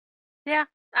 Yeah,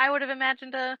 I would have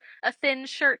imagined a thin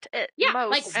shirt at most.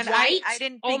 Like and white, I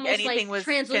didn't think anything was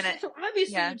translucent. So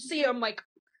obviously you'd see him like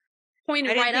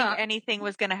pointing right up. I didn't think anything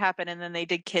was going to happen, and then they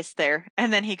did kiss there.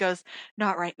 And then he goes,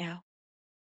 "Not right now.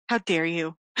 How dare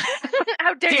you?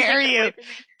 How dare you,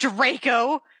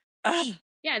 Draco?"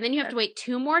 Yeah, and then you have to wait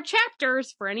 2 more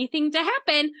chapters for anything to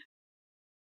happen.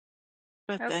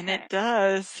 But then it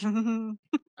does.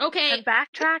 Okay. And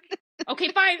backtrack. Okay,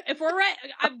 fine. If we're ready,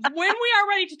 when we are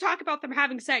ready to talk about them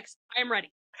having sex, I am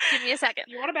ready. Give me a second.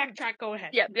 You want to backtrack? Go ahead.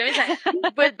 Yeah, give me a second.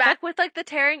 But back with like the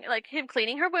tearing, like him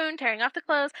cleaning her wound, tearing off the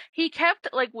clothes, he kept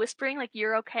like whispering like,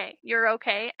 "You're okay, you're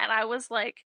okay," and I was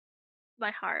like,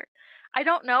 my heart. I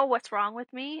don't know what's wrong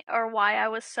with me or why I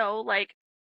was so like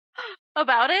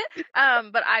about it.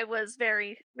 But I was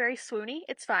very, very swoony.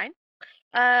 It's fine.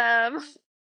 Let's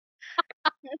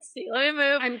see. Let me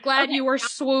move. I'm glad you were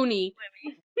swoony.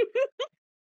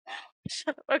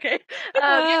 Okay.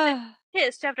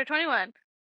 Kiss, chapter 21.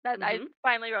 That I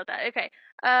finally wrote that. Okay.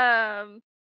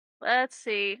 Let's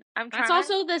see. That's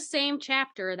also the same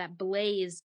chapter that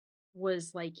Blaze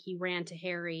was like, he ran to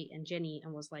Harry and Ginny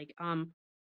and was like,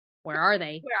 where are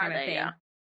they? Where are they? Yeah.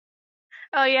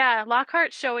 Oh yeah,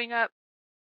 Lockhart showing up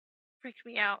freaked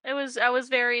me out. I was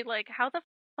very like, how the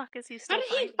fuck is he still? How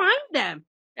did he find them?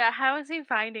 Yeah, how is he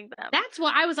finding them? That's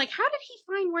what I was like, how did he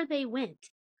find where they went?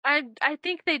 I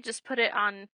think they just put it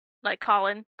on like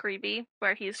Colin Creevy,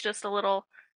 where he's just a little,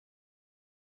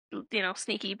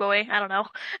 sneaky boy. I don't know.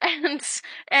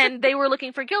 And they were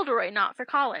looking for Gilderoy, not for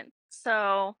Colin.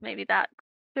 So maybe that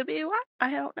could be why.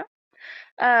 I don't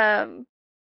know.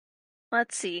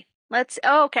 Let's see.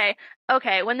 Okay.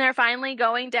 When they're finally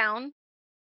going down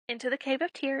into the Cave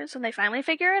of Tears, when they finally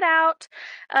figure it out,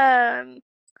 and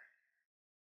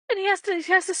he has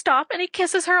to stop, and he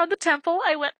kisses her on the temple.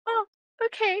 I went, oh,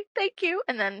 okay, thank you,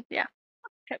 and then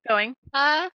kept going.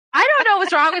 I don't know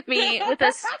what's wrong with me with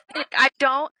this. I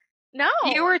don't know.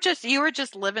 You were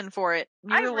just living for it.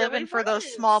 You were living for those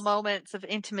small moments of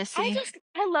intimacy.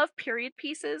 I love period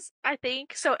pieces, I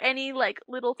think. So any like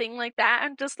little thing like that,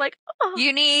 I'm just like, oh,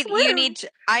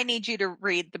 I need you to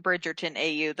read the Bridgerton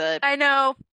AU. I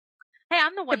know. Hey,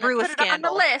 I'm the one that put it on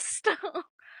the list.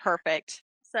 Perfect.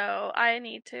 So I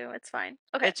need to. It's fine.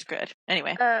 Okay. It's good.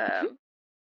 Anyway.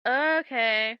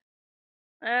 Okay.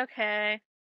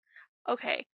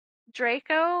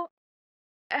 Draco.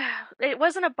 It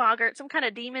wasn't a boggart, some kind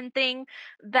of demon thing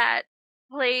that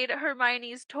played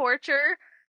Hermione's torture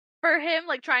for him,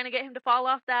 like trying to get him to fall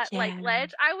off that like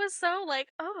ledge. I was so like,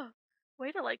 oh,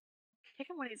 way to like kick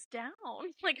him when he's down.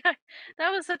 Like that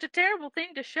was such a terrible thing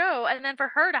to show, and then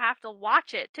for her to have to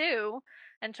watch it too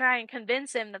and try and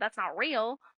convince him that that's not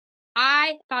real.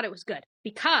 I thought it was good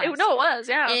because it was,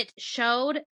 yeah. It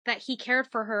showed that he cared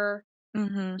for her.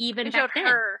 Even it showed back then.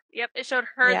 her. Yep, it showed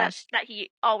her that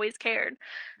he always cared.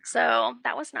 So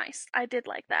that was nice. I did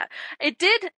like that. It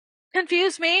did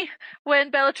confuse me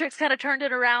when Bellatrix kind of turned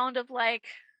it around of like,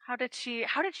 how did she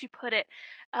put it?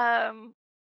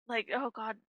 Like, oh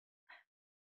God,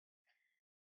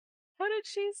 how did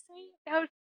she say? How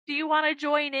do you want to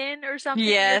join in or something?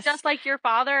 Yes. You're just like your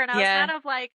father, and I was kind of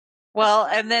like. Well,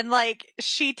 and then like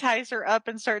she ties her up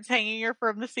and starts hanging her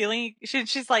from the ceiling.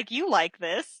 She's like, "You like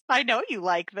this? I know you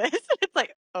like this." It's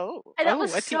like, oh, and that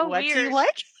was what so weird. Do you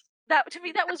like? That to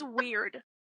me, that was weird.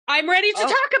 I'm ready to talk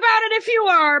about it if you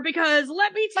are, because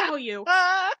let me tell you,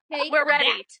 okay, we're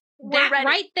ready. We're ready.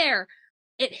 Right there,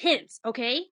 it hints.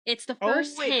 Okay, it's the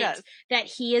first hint that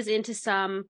he is into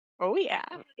some. Oh yeah,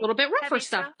 a little bit rougher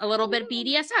stuff, a little bit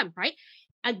BDSM, right?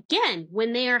 Again,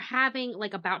 when they are having,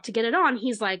 like, about to get it on,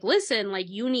 he's like, listen, like,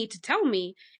 you need to tell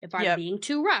me if I'm being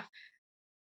too rough.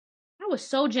 That was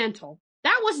so gentle.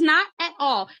 That was not at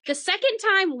all. The second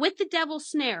time with the devil's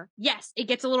snare, yes, it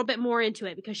gets a little bit more into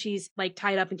it because she's, like,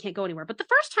 tied up and can't go anywhere. But the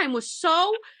first time was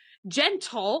so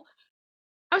gentle.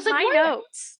 I was like, my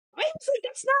notes. I was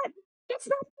like, that's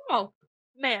not all.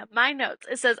 Ma'am, my notes.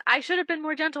 It says, I should have been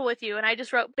more gentle with you. And I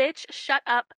just wrote, bitch, shut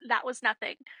up. That was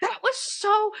nothing. That was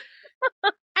so...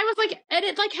 I was like, and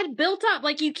it like had built up.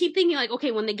 Like you keep thinking like, okay,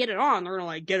 when they get it on, they're gonna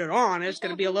like get it on. It's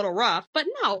gonna be a little rough. But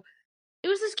no, it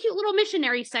was this cute little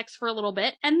missionary sex for a little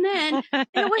bit. And then it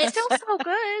was still so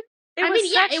good.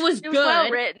 It was good. Well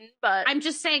written, but I'm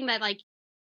just saying that like,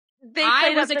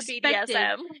 I was expecting.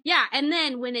 Yeah, and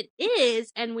then when it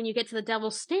is, and when you get to the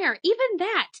devil's snare, even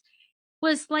that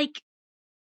was like,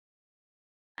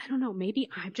 I don't know, maybe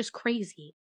I'm just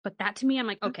crazy. But that to me, I'm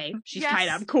like, okay, she's tied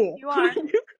up. Cool. You are.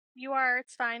 You are.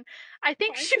 It's fine. I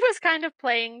think she was kind of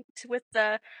playing with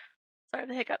the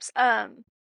hiccups. I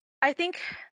think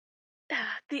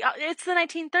it's the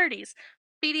 1930s.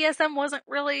 BDSM wasn't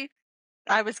really.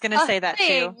 I was gonna say that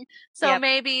too. So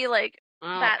maybe like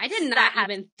I did not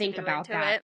even think about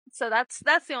that. So that's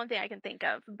the only thing I can think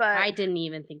of. But I didn't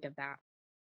even think of that.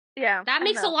 Yeah, that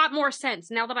makes a lot more sense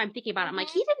now that I'm thinking about it. I'm like,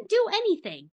 he didn't do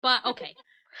anything, but okay.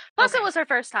 Plus, it was her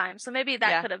first time, so maybe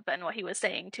that could have been what he was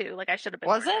saying too. Like, I should have been.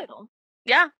 Was it?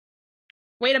 Yeah.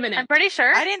 Wait a minute. I'm pretty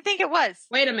sure. I didn't think it was.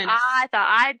 Wait a minute. I thought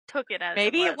I took it as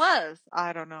maybe it was.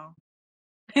 I don't know.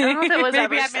 I don't know if it was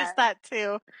maybe I missed that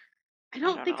too. I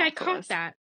don't think I caught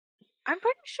that. I'm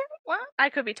pretty sure. Well, I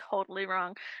could be totally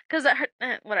wrong because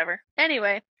whatever.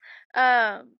 Anyway,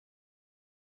 of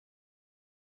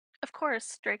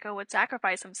course, Draco would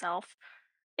sacrifice himself.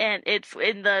 And it's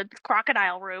in the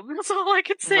crocodile room. That's all I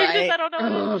could say. Right. I don't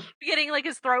know. Getting like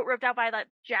his throat ripped out by that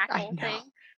jackal thing.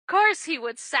 Of course he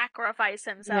would sacrifice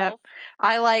himself. Yep.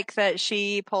 I like that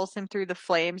she pulls him through the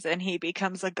flames and he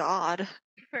becomes a god.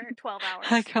 For 12 hours.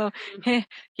 I go,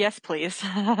 yes, please.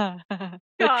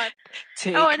 God.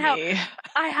 Take and how me.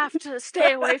 I have to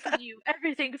stay away from you.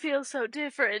 Everything feels so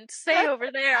different. Stay over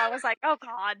there. I was like, oh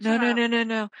God.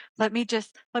 No. Let me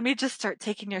just start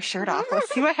taking your shirt off.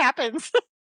 Let's see what happens.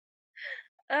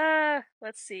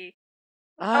 Let's see.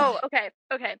 Okay.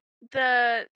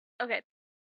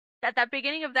 At that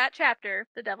beginning of that chapter,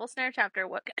 the Devil Snare chapter,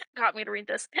 what got me to read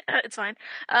this? It's fine.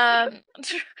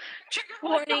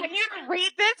 Warning. You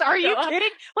read this? Are you kidding?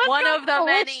 One of the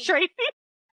many.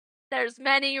 There's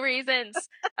many reasons.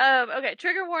 Okay.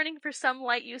 Trigger warning for some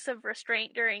light use of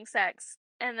restraint during sex.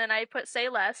 And then I put say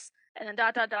less. And then ...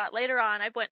 Later on, I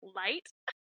went light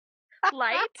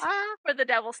for the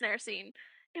Devil Snare scene.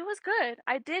 It was good.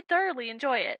 I did thoroughly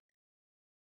enjoy it.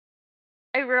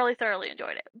 I really thoroughly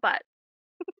enjoyed it, but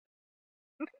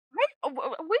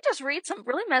we just read some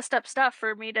really messed up stuff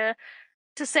for me to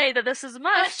say that this is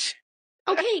much.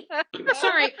 Okay,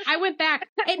 sorry, I went back.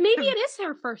 Maybe it is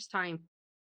her first time.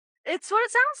 It's what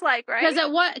it sounds like, right?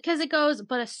 Because it goes,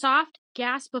 but a soft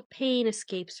gasp of pain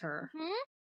escapes her. Mm-hmm.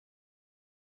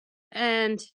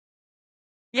 And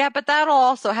yeah, but that'll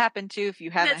also happen too if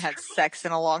you haven't had sex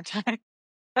in a long time.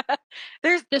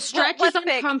 The stretch is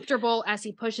uncomfortable as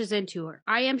he pushes into her.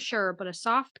 I am sure, but a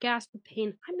soft gasp of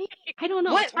pain. I don't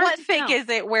know. What fic is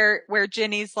it where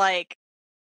Ginny's like,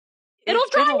 it'll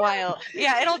been a while.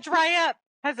 Yeah, it'll dry up.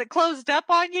 Has it closed up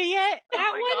on you yet?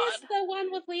 That one is the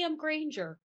one with Liam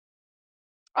Granger.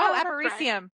 Oh,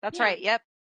 Abericium. That's right. Yep.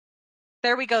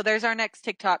 There we go. There's our next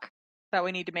TikTok that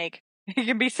we need to make. It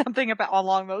can be something about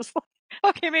along those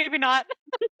lines. Okay, maybe not.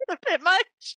 A bit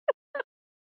much.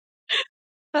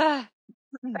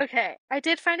 Okay, I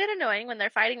did find it annoying when they're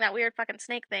fighting that weird fucking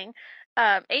snake thing.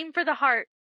 Aim for the heart.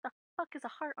 The fuck is a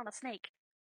heart on a snake?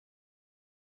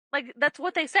 Like, that's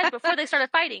what they said before they started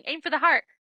fighting. Aim for the heart.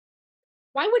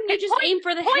 Why wouldn't you just aim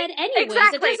for the head anyways?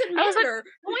 Exactly. It doesn't matter.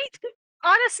 Point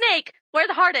on a snake where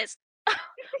the heart is.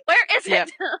 Where is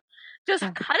it? Just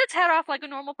cut its head off like a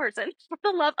normal person, for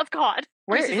the love of God.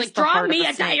 Where is like, draw me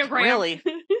a diagram. Really?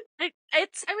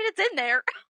 It's in there.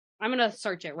 I'm gonna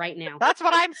search it right now. That's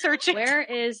what I'm searching. Where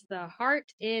is the heart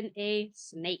in a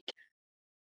snake?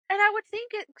 And I would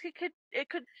think it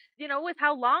could, you know, with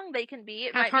how long they can be,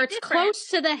 it have might hearts be different. Close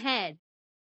to the head.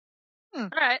 All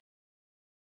right.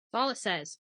 That's all it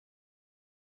says.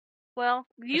 Well,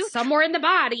 somewhere in the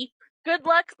body. Good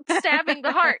luck stabbing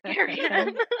the heart, Carrie.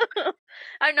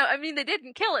 I know. I mean, they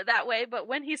didn't kill it that way, but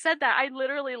when he said that, I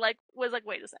literally was like,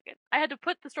 wait a second. I had to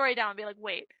put the story down and be like,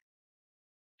 wait.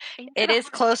 It is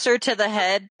closer to the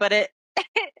head, but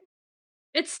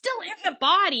it's still in the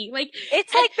body. Like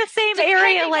it's like the same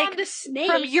area, like the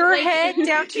snake, from your head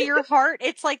down to your heart.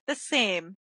 It's like the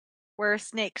same where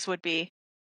snakes would be.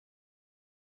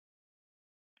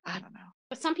 I don't know.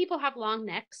 But some people have long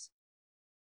necks.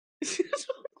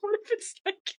 What if it's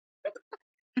like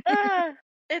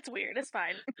it's weird. It's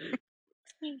fine.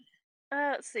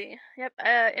 Let's see. Yep.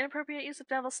 Inappropriate use of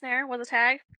devil snare was a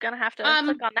tag. Gonna have to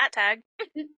click on that tag.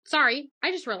 Sorry,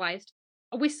 I just realized.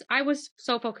 I was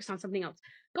so focused on something else.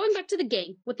 Going back to the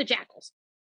game with the jackals.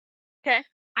 Okay.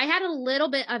 I had a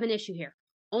little bit of an issue here.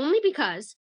 Only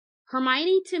because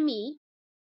Hermione, to me,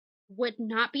 would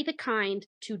not be the kind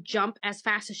to jump as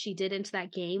fast as she did into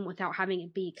that game without having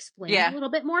it be explained a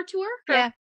little bit more to her.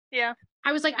 Yeah. Yeah.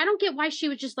 I was like, I don't get why she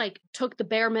would just like took the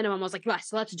bare minimum. I was like,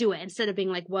 let's do it. Instead of being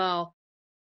like, well,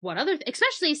 what other,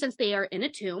 especially since they are in a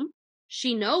tomb,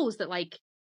 she knows that like,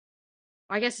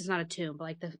 I guess it's not a tomb, but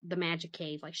like the magic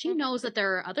cave. Like she knows that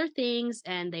there are other things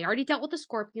and they already dealt with the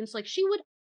scorpions. Like she would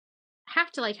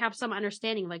have to like have some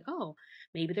understanding like, oh,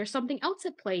 maybe there's something else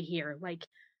at play here. Like,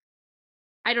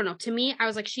 I don't know. To me, I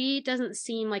was like, she doesn't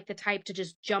seem like the type to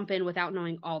just jump in without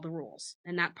knowing all the rules.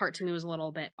 And that part to me was a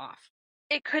little bit off.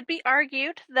 It could be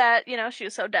argued that, you know, she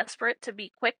was so desperate to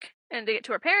be quick and to get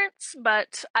to her parents,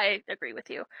 but I agree with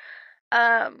you.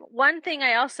 One thing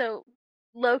I also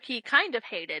low-key kind of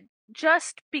hated,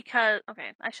 just because,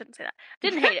 okay, I shouldn't say that.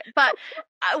 Didn't hate it, but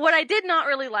what I did not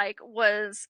really like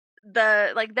was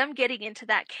them getting into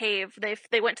that cave.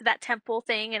 They went to that temple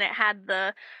thing and it had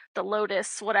the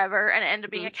lotus whatever, and it ended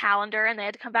up being a calendar, and they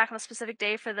had to come back on a specific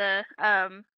day for the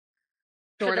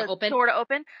door to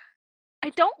open. I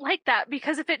don't like that,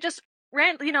 because if it just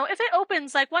if it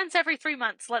opens like once every 3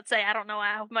 months, let's say, I don't know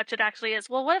how much it actually is.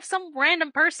 Well, what if some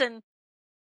random person,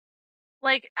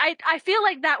 like, I feel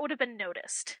like that would have been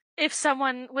noticed if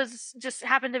someone was just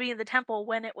happened to be in the temple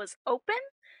when it was open.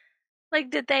 Like,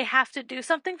 did they have to do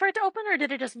something for it to open, or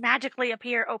did it just magically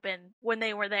appear open when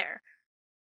they were there?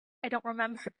 I don't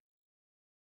remember.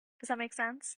 Does that make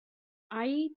sense?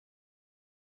 I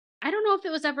don't know if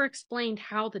it was ever explained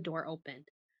how the door opened.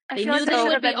 They knew like they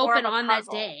would be open on that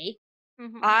day.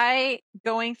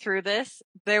 Going through this,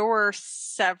 there were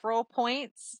several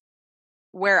points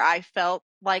where I felt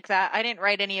like that. I didn't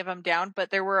write any of them down, but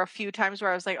there were a few times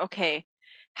where I was like, okay,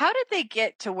 how did they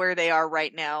get to where they are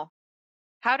right now?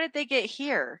 How did they get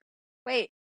here?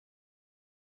 Wait,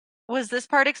 was this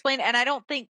part explained? And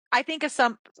I think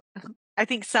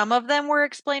some of them were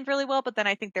explained really well, but then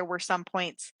I think there were some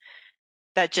points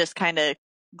that just kind of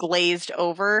glazed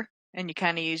over, and you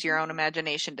kind of use your own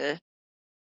imagination to.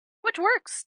 Which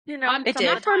works, you know. It did.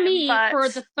 Not for me, for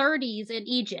the 30s in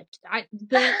Egypt. I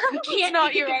can't. It's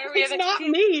not your area. It's not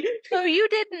me. So you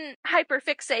didn't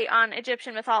hyperfixate on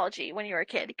Egyptian mythology when you were a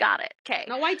kid. Got it. Okay.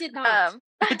 No, I did not.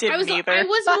 I didn't either. I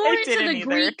was more into the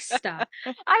Greek stuff.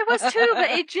 I was too, but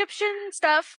Egyptian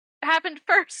stuff happened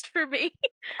first for me.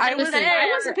 I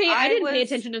didn't pay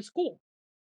attention in school.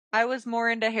 I was more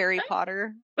into Harry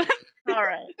Potter. All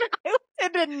right. I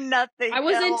did nothing. I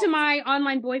was into my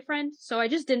online boyfriend, so I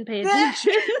just didn't pay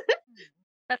attention.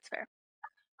 That's fair.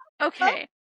 Okay.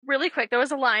 Really quick, there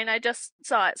was a line, I just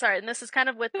saw it. Sorry, and this is kind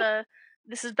of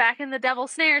this is back in the devil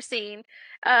snare scene.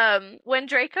 When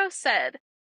Draco said,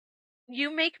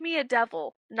 you make me a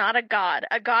devil, not a god.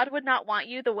 A god would not want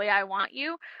you the way I want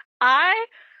you. I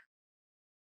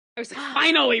was like,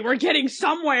 finally, we're getting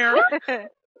somewhere. Okay.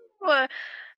 Okay.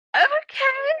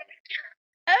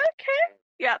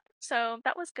 Yeah. So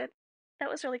that was good. That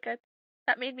was really good.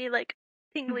 That made me like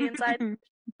tingly inside.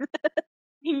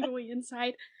 Tingly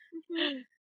inside.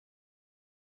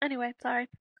 Anyway, sorry.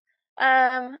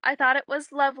 I thought it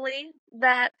was lovely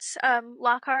that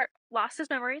Lockhart lost his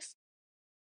memories.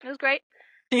 It was great.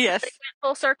 Yes. Like, went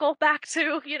full circle back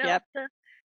to, Yep.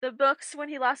 the books when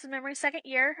he lost his memory second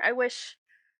year. I wish,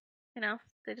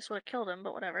 they just would have killed him,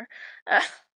 but whatever.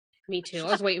 Me too.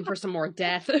 I was waiting for some more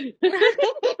death.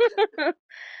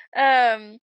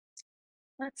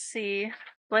 Let's see.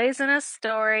 Blaze and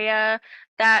Astoria.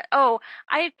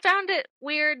 I found it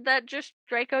weird that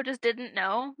Draco just didn't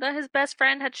know that his best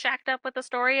friend had shacked up with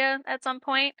Astoria at some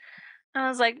point. I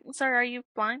was like, sir, are you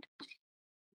blind?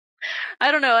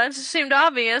 I don't know. It just seemed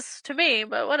obvious to me,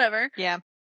 but whatever. Yeah.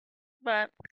 But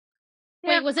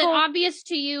yeah, wait, was it obvious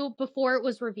to you before it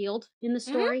was revealed in the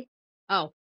story? Mm-hmm.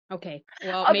 Oh, okay.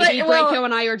 Well, maybe Draco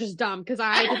and I are just dumb because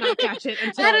I did not catch it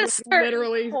until it was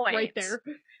literally right there.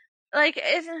 Like,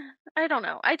 I don't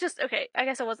know. I guess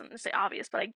it wasn't necessarily obvious,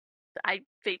 but I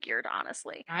figured,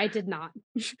 honestly. I did not.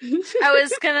 I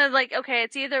was gonna, like, okay,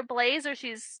 it's either Blaze or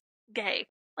she's gay.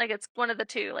 Like, it's one of the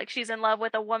two. Like, she's in love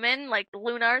with a woman, like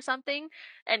Luna or something,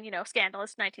 and,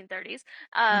 scandalous 1930s.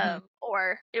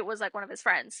 Or it was, like, one of his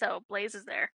friends, so Blaze is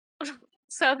there.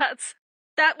 So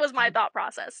that was my thought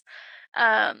process.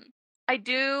 I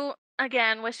do,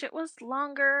 again, wish it was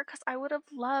longer, because I would have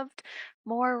loved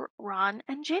more Ron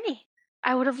and Ginny.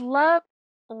 I would have loved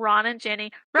Ron and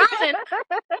Ginny. Ron!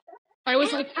 I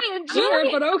was like,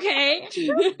 sure, but okay.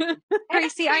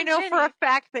 Tracy, I know for a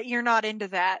fact that you're not into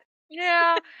that.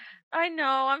 Yeah, I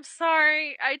know. I'm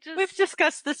sorry. We've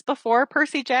discussed this before,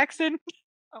 Percy Jackson.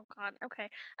 Oh God. Okay.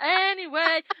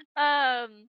 Anyway, I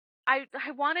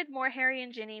wanted more Harry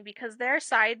and Ginny because their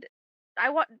side,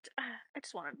 I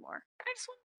just wanted more.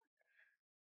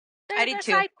 I did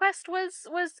too. Their side quest was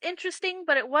interesting,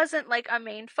 but it wasn't like a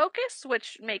main focus,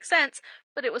 which makes sense.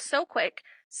 But it was so quick.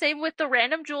 Same with the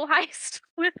random jewel heist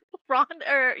with Ron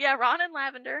and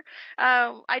Lavender.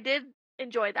 I did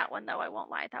enjoy that one though. I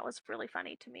won't lie. That was really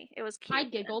funny to me. It was cute. I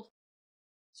giggled.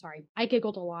 I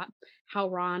giggled a lot. How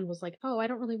Ron was like, "Oh, I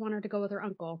don't really want her to go with her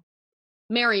uncle.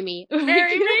 Marry me.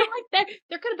 Marry me." Like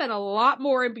there could have been a lot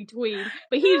more in between,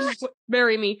 but he just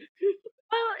marry me.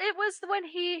 Well, it was when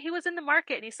he was in the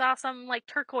market and he saw some like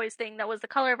turquoise thing that was the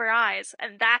color of her eyes,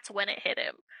 and that's when it hit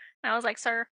him. And I was like,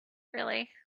 "Sir, really?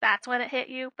 That's when it hit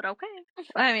you?" But okay.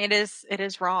 I mean, it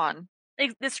is Ron.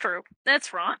 It's true.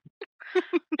 It's Ron.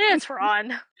 It's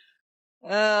Ron.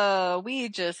 We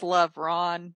just love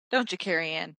Ron. Don't you,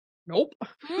 Carrie Ann? Nope.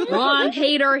 Ron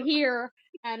hater here,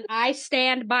 and I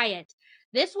stand by it.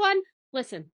 This one,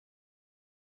 listen,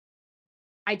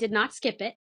 I did not skip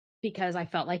it because I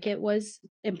felt like it was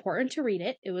important to read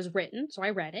it. It was written, so I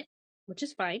read it, which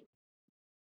is fine.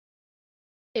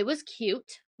 It was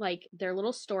cute, like their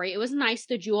little story. It was nice.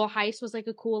 The jewel heist was like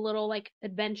a cool little like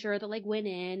adventure that like went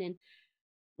in, and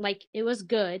like it was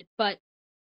good, but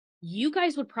you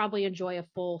guys would probably enjoy a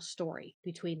full story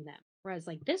between them. Whereas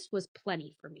like this was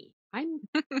plenty for me.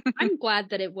 I'm glad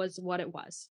that it was what it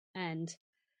was. And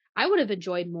I would have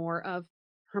enjoyed more of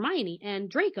Hermione and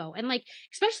Draco. And like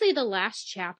especially the last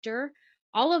chapter,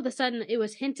 all of a sudden it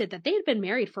was hinted that they had been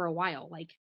married for a while. Like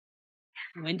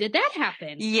when did that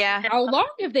happen? Yeah. How long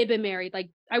have they been married?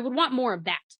 Like I would want more of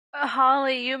that.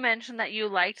 Holly, you mentioned that you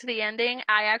liked the ending.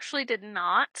 I actually did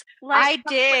not like I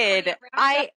did.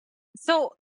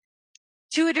 So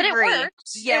to a degree, but it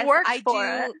worked. Yes, it worked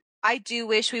I do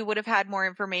wish we would have had more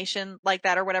information like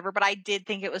that or whatever, but I did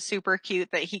think it was super cute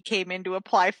that he came in to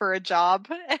apply for a job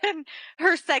and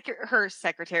her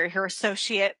secretary, her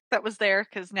associate that was there,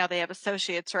 because now they have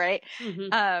associates, right?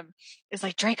 Mm-hmm. Is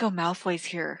like, Draco Malfoy's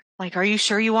here. Like, are you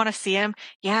sure you want to see him?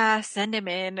 Yeah, send him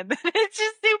in. And then it's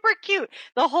just super cute.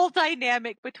 The whole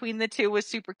dynamic between the two was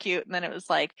super cute. And then it was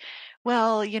like,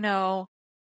 well,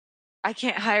 I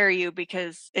can't hire you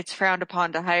because it's frowned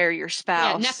upon to hire your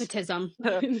spouse. Yeah, nepotism.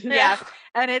 Yeah.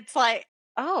 And it's like,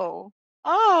 oh,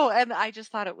 and I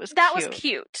just thought it was that cute. was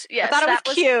cute. Yes. I thought it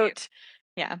was cute.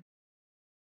 Yeah.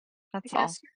 That's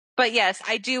all. But yes,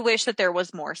 I do wish that there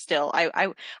was more still.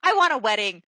 I want a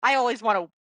wedding. I always want a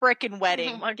frickin'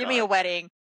 wedding. Oh give me a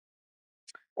wedding.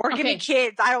 Or give me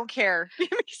kids. I don't care.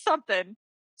 Give me something.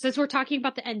 Since we're talking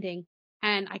about the ending,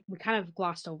 and we kind of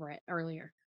glossed over it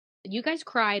earlier. You guys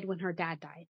cried when her dad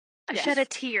died. I shed a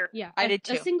tear. Yeah, I did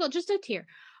too. Just a tear.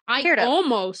 I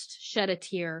almost shed a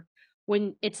tear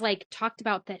when it's like talked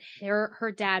about that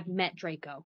her dad met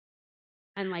Draco.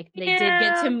 And like they did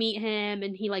get to meet him,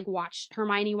 and he like watched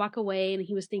Hermione walk away, and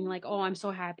he was thinking like, "Oh, I'm so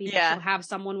happy that she'll have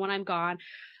someone when I'm gone."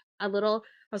 I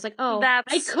was like, "Oh,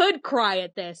 I could cry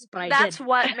at this, but I didn't." That's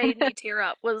what made me tear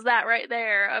up, was that right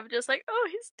there of just like, "Oh,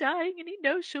 he's dying and he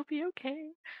knows she'll be okay."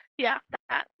 Yeah,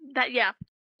 yeah.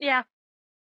 Yep.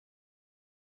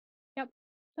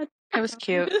 It was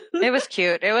cute. It was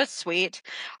cute. It was sweet.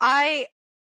 I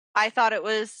thought it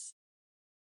was,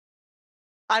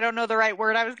 I don't know the right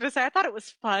word I was going to say. I thought it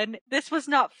was fun. This was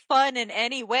not fun in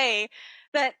any way,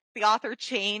 that the author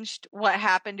changed what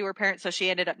happened to her parents, so she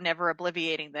ended up never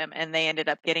obliviating them, and they ended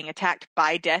up getting attacked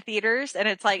by Death Eaters. And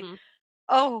it's like,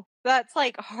 oh, that's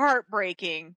like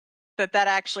heartbreaking that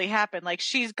actually happened. Like,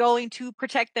 she's going to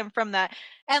protect them from that.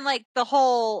 And like the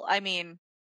whole, I mean,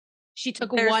 she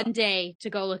took one day to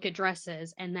go look at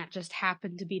dresses, and that just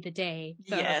happened to be the day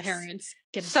that her parents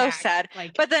get attacked. So sad.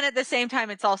 Like, but then at the same time,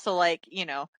 it's also like, you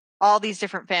know, all these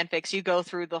different fanfics, you go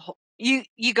through the whole,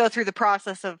 you go through the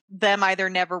process of them either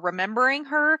never remembering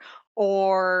her,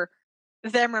 or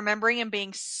them remembering and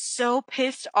being so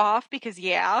pissed off because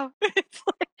it's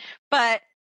like, but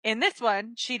in this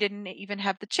one, she didn't even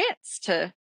have the chance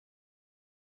to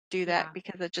do that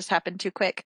because it just happened too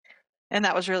quick. And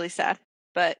that was really sad.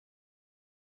 But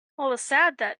well, it was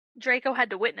sad that Draco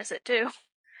had to witness it too.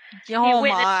 Oh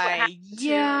my,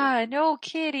 yeah, no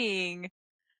kidding.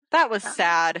 That was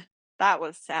sad. That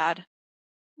was sad.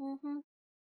 Mm-hmm.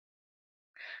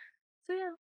 So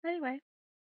yeah, anyway.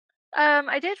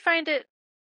 I did find it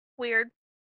weird,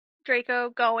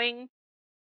 Draco going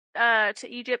to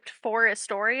Egypt for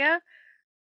Astoria.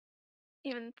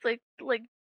 Even like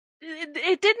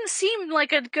it didn't seem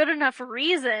like a good enough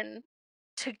reason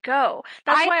to go.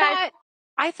 That's why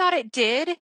I thought it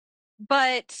did,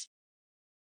 but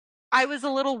I was a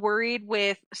little worried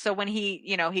with, so when he,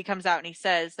 you know, he comes out and he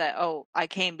says that, "Oh, I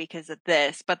came because of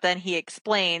this," but then he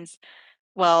explains,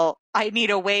 "Well, I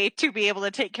need a way to be able to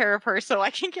take care of her so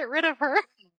I can get rid of her."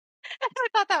 I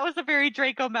thought that was a very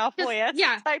Draco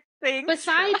Malfoy-esque type thing.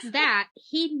 Besides that,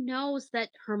 he knows that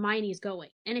Hermione's going.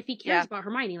 And if he cares about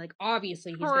Hermione, like,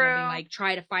 obviously he's going to be like,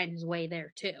 try to find his way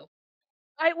there too.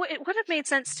 It would have made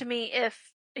sense to me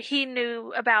if he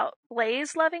knew about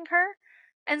Blaise loving her,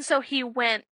 and so he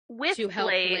went with to help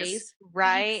Blaise.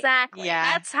 Right? Exactly.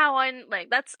 Yeah. That's how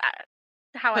that's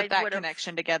how put that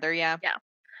connection together. Yeah. Yeah.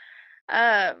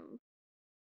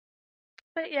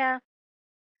 But yeah.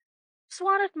 Just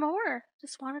wanted more.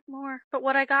 But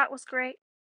what I got was great.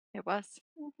 It was.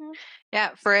 Mm-hmm. Yeah,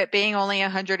 for it being only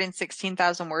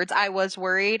 116,000 words, I was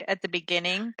worried at the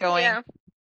beginning going,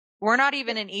 we're not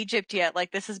even in Egypt yet.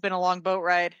 Like, this has been a long boat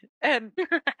ride and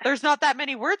there's not that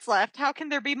many words left. How can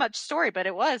there be much story? But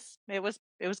it was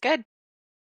good.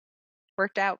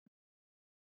 Worked out.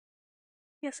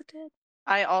 Yes, it did.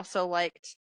 I also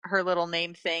liked her little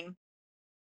name thing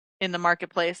in the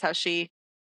marketplace, how she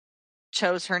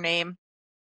chose her name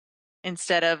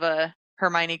instead of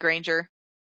Hermione Granger.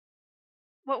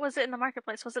 What was it in the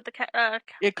marketplace? Was it the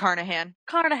Carnahan?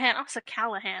 Carnahan. I said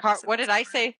Callahan. What did I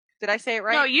say? Did I say it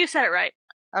right? No, you said it right.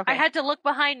 Okay. I had to look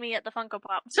behind me at the Funko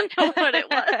Pop to know what it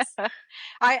was.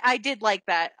 I did like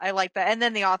that. I like that. And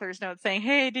then the author's note saying,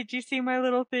 "Hey, did you see my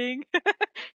little thing?"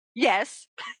 Yes.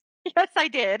 Yes, I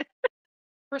did.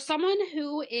 For someone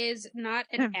who is not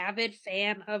an avid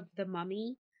fan of The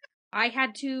Mummy, I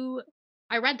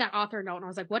read that author note and I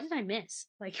was like, what did I miss?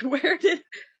 Like,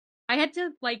 I had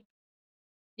to like,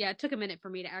 yeah, it took a minute for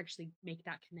me to actually make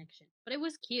that connection, but it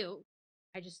was cute.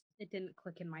 It didn't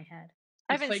click in my head.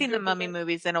 I haven't seen the Mummy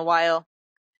movies in a while.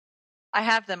 I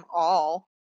have them all,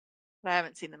 but I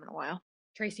haven't seen them in a while.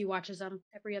 Tracy watches them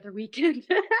every other weekend.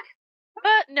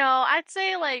 But no, I'd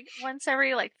say like once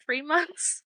every like 3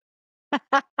 months.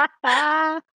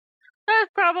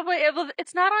 Probably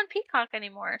it's not on Peacock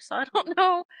anymore, so I don't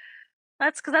know.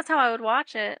 That's because that's how I would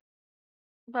watch it.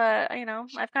 But you know,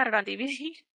 I've got it on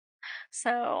DVD,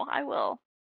 so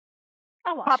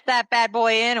I'll watch Pop that bad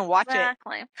boy in and watch it.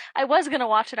 Exactly. I was gonna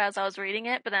watch it as I was reading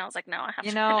it, but then I was like, no, I have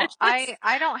to finish this.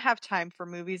 I don't have time for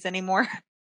movies anymore.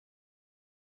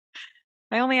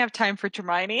 I only have time for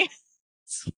Hermione.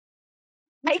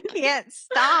 I can't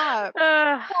stop.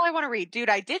 That's all I want to read. Dude,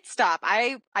 I did stop.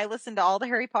 I listened to all the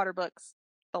Harry Potter books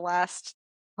the last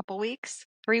couple weeks,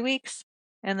 3 weeks.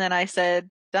 And then I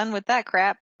said, done with that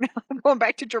crap. I'm going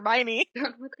back to Hermione.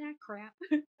 Done with that crap.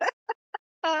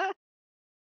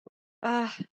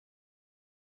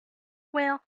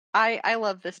 Well, I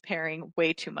love this pairing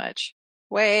way too much.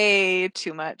 Way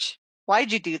too much.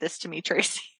 Why'd you do this to me,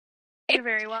 Tracy? You're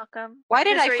very welcome. Why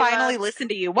did I finally listen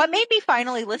to you? What made me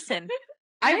finally listen?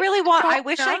 I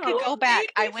wish I could go back.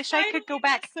 I wish I could go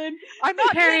back. I'm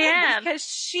not kidding, because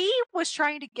she was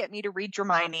trying to get me to read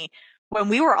Hermione when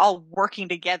we were all working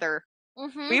together.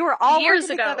 Mm-hmm. We were all working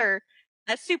together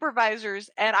as supervisors,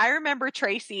 and I remember,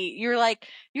 Tracy, you're like,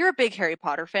 you're a big Harry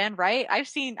Potter fan, right? I've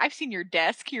seen your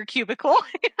desk, your cubicle.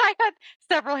 I had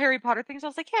several Harry Potter things. I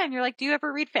was like, yeah, and you're like, do you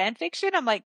ever read fan fiction? I'm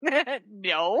like,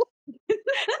 no. That's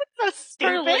so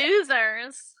stupid. For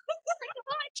losers.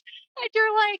 And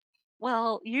you're like,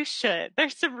 well, you should.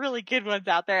 There's some really good ones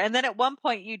out there. And then at one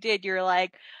point you're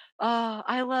like, oh,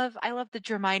 I love the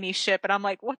Hermione ship. And I'm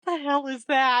like, what the hell is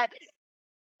that?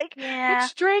 Like,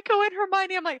 it's Draco and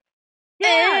Hermione. I'm like,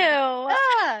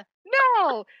 yeah,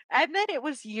 no. And then it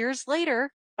was years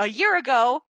later, a year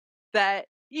ago, that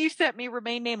you sent me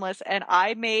Remain Nameless, and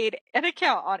I made an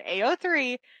account on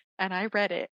AO3 and I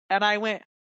read it and I went,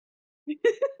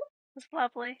 it's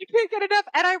lovely. You can't get enough.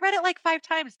 And I read it like 5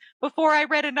 times before I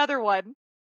read another one.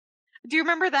 Do you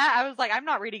remember that? I was like, I'm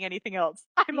not reading anything else.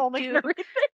 I'm only going to read it.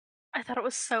 I thought it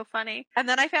was so funny. And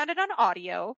then I found it on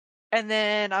audio. And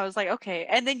then I was like, okay.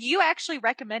 And then you actually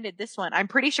recommended this one. I'm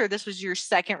pretty sure this was your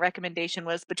second recommendation,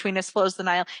 was Between Us Flows the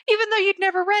Nile, even though you'd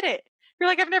never read it. You're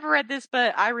like, I've never read this,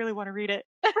 but I really want to read it.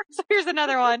 So here's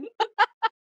another one.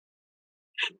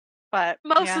 But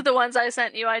most of the ones I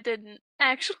sent you, I didn't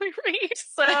actually read.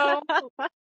 So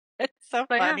it's so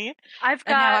funny.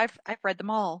 Yeah, I've read them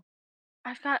all.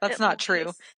 That's not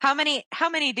true. How many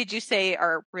did you say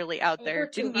are really out there?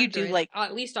 Didn't you do like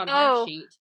at least on our sheet?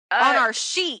 On our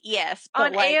sheet, yes. But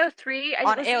on like, AO3,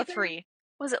 on AO3,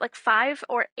 was it like 5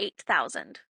 or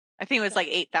 8,000? I think it was like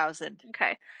 8,000.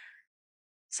 Okay.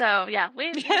 So yeah,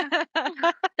 there's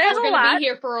a lot. Be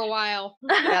here for a while.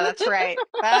 Yeah, that's right.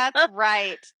 That's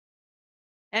right.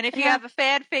 And if you have a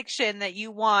fan fiction that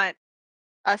you want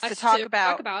us to talk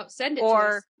about, send it to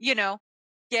us. Or,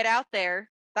 get out there.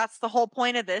 That's the whole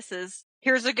point of this, is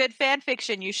here's a good fan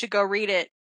fiction. You should go read it.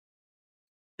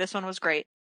 This one was great.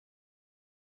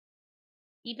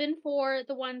 Even for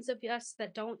the ones of us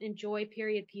that don't enjoy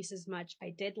period pieces much,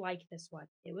 I did like this one.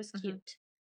 It was cute.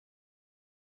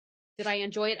 Did I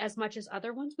enjoy it as much as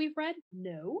other ones we've read?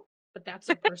 No, but that's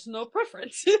a personal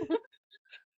preference.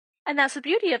 And that's the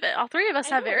beauty of it. All three of us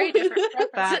have very different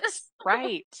preferences. That's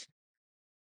right.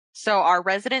 So our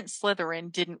resident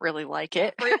Slytherin didn't really like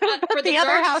it. For the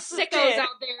other house sickos out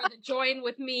there that join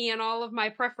with me and all of my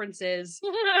preferences,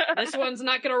 this one's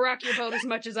not going to rock your boat as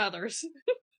much as others.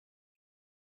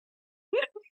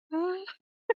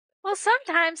 Well,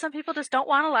 sometimes some people just don't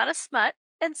want a lot of smut,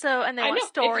 and they want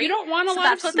story. If you don't want a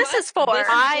lot of smut, that's what this is for.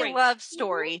 I love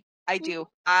story. I do.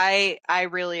 I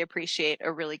really appreciate a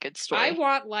really good story. I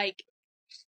want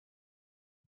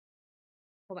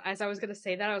as I was gonna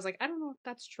say that, I was like, I don't know if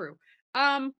that's true.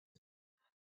 I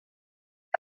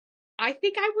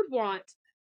think I would want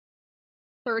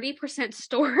 30%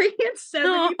 story and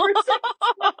 70%.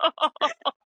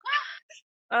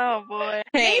 Oh boy.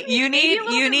 Hey, you need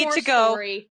to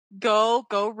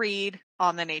go read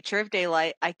On the Nature of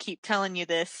Daylight. I keep telling you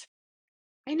this.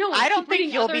 I know. I don't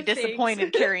think you'll be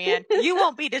disappointed, Carrie Ann. You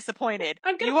won't be disappointed.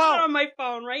 I'm gonna put it on my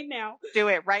phone right now. Do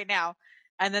it right now.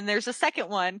 And then there's a second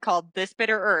one called This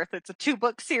Bitter Earth. It's a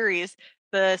 2-book series.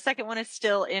 The second one is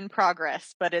still in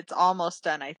progress, but it's almost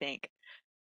done, I think.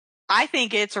 I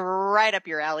think it's right up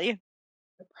your alley.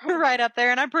 Right up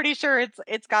there, and I'm pretty sure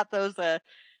it's got those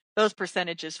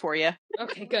percentages for you.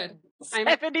 Okay, good.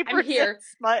 70% I'm here.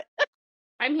 Smut.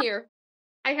 I'm here.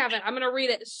 I have it. I'm gonna read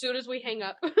it as soon as we hang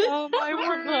up. Oh my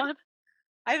word.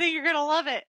 I think you're gonna love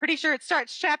it. Pretty sure it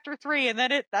starts chapter 3 and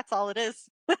then that's all it is.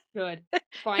 Good.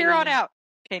 Finally. Here on out.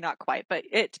 Okay, not quite, but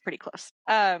it's pretty close.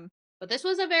 But this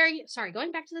was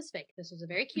going back to this fic, this was a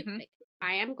very cute fic.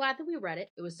 I am glad that we read it.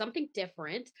 It was something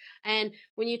different. And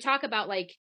when you talk about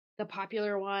like the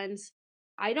popular ones,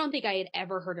 I don't think I had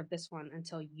ever heard of this one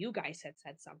until you guys had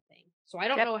said something. So I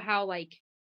don't know how like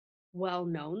well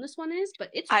known this one is, but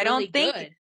it's really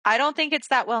good. I don't think it's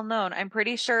that well known. I'm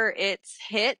pretty sure its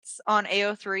hits on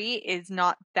AO3 is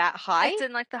not that high. It's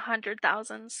in like the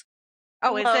 100,000s.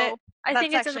 Oh, is it? I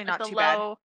think it's actually in like the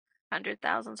low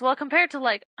 100,000s. Well, compared to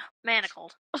like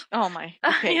Manacled. Oh my.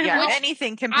 Okay, yeah.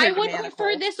 Anything compared to Manacled. I would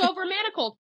prefer this over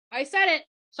Manacled. I said it.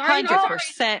 Sorry,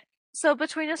 100%. So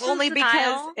Between Us only because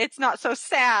Nile, it's not so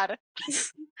sad.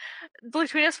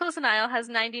 Between Us Flows the Nile has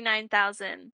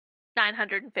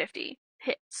 99,950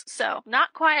 hits. So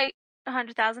not quite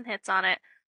 100,000 hits on it,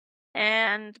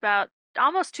 and about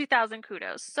almost 2,000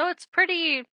 kudos. So it's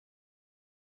pretty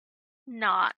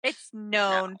not. It's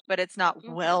known, but it's not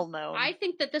well known. I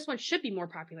think that this one should be more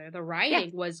popular. The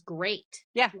writing was great.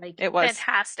 Yeah, it was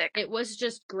fantastic. It was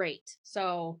just great.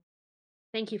 So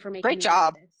thank you for making great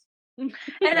job. And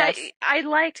yes. I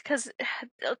liked because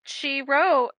she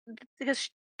wrote, because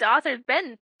the author's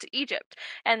been to Egypt,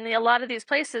 and a lot of these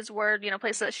places were,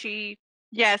 places that she,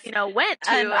 yes, went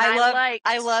to, and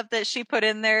I love that she put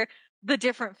in there the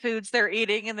different foods they're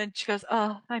eating, and then she goes,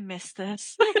 "Oh, I miss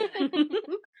this."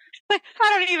 I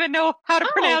don't even know how to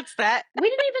pronounce that. We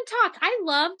didn't even talk.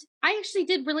 I actually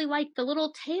did really like the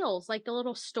little tales, like the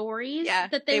little stories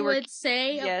that they would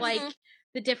say of like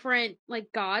the different like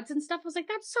gods and stuff. I was like,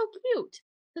 that's so cute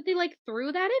that they like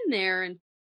threw that in there, and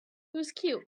it was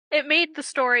cute. It made the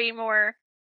story more,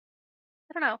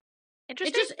 I don't know,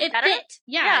 interesting. It fit.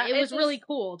 Yeah, it was really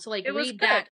cool to like read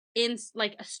that in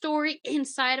like a story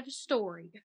inside of a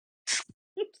story.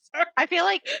 I feel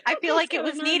like it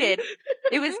was needed.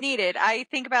 It was needed. I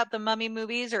think about the Mummy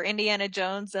movies or Indiana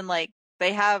Jones, and like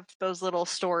they have those little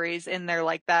stories in there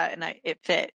like that, and it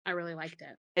fit. I really liked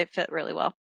it. It fit really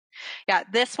well. Yeah,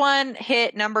 this one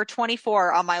hit number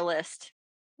 24 on my list.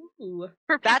 Ooh.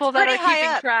 For people that are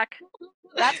keeping track.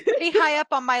 That's pretty high up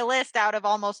on my list out of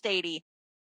almost 80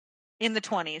 in the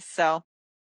 20s. So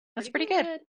that's pretty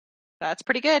good. That's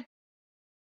pretty good.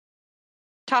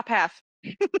 Top half.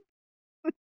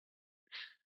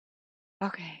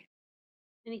 Okay.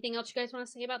 Anything else you guys want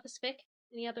to say about this fic?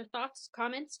 Any other thoughts,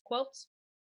 comments, quotes?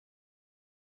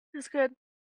 It's good.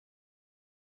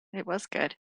 It was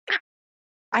good.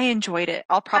 I enjoyed it.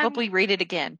 I'll probably read it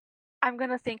again. I'm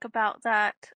gonna think about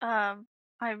that. I'm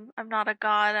not a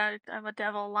god. I'm a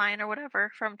devil line or whatever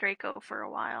from Draco for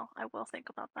a while. I will think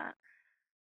about that.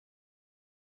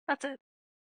 That's it.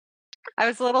 I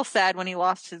was a little sad when he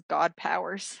lost his god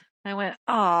powers. I went,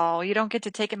 "Oh, you don't get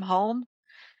to take him home?"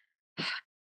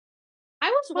 I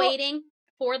was waiting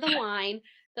for the line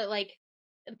that like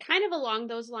kind of along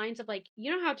those lines of like,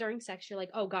 you know how during sex you're like,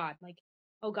 oh god, like,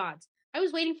 oh gods. I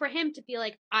was waiting for him to be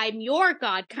like, I'm your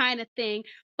god kind of thing,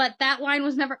 but that line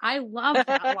was never, I love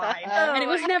that line. And it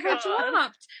was never dropped. I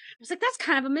was like, that's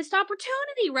kind of a missed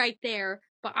opportunity right there.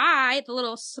 But I, the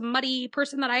little smutty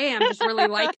person that I am, just really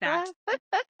like that.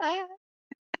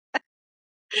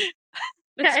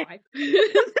 It's fine.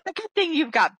 A good thing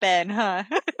you've got Ben, huh?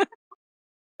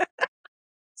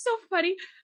 So funny.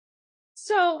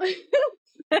 So,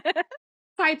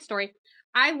 side story.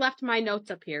 I left my notes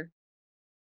up here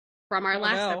from our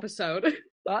last episode.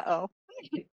 Uh-oh.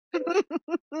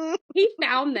 He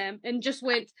found them and just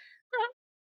went,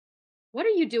 what are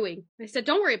you doing? I said,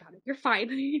 don't worry about it. You're fine.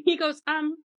 He goes,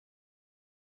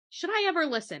 should I ever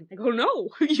listen? I go, no,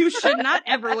 you should not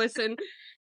ever listen.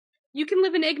 You can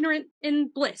live in ignorant in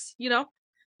bliss, you know?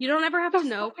 You don't ever have to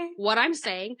know what I'm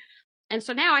saying. And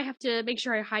so now I have to make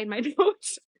sure I hide my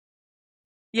notes.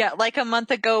 Yeah, like a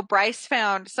month ago, Bryce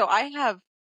found, so I have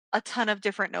a ton of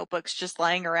different notebooks just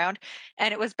lying around.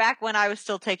 And it was back when I was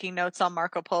still taking notes on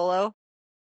Marco Polo.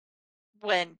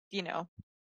 When,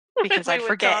 because I'd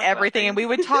forget everything and we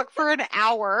would talk for an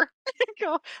hour.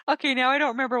 Go, okay, now I don't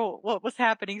remember what was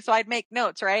happening. So I'd make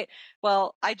notes, right?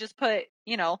 Well, I just put,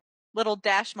 little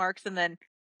dash marks and then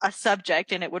a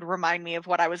subject, and it would remind me of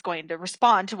what I was going to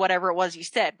respond to whatever it was you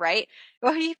said, right?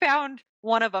 Well, he found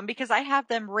one of them because I have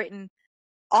them written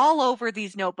all over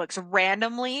these notebooks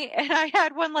randomly. And I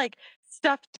had one like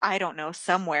stuffed, I don't know,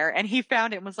 somewhere. And he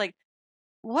found it and was like,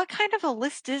 what kind of a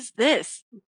list is this?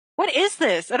 What is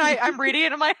this? And I'm reading it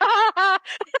and I'm like, ha, ha, ha.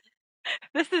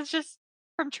 This is just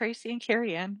from Tracy and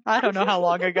Carrie Ann. I don't know how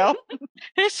long ago.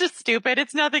 It's just stupid.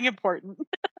 It's nothing important.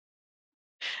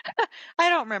 I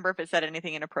don't remember if it said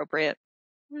anything inappropriate.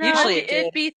 No, usually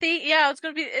it'd be it's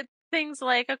going to be things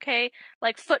like, okay,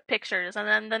 like foot pictures, and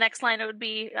then the next line it would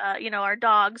be, our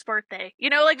dog's birthday.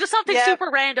 Like just something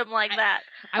super random like that.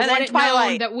 I want it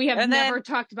known that we have never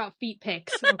talked about feet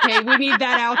pics. Okay, we need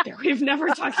that out there. We've never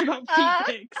talked about feet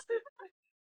pics.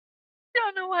 I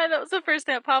don't know why that was the first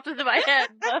thing that popped into my head.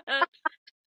 But...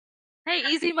 Hey,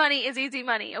 easy money is easy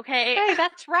money, okay? Hey,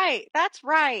 that's right. That's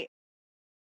right.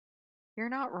 You're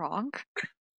not wrong.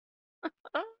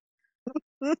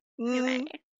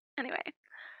 Anyway.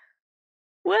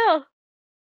 Well,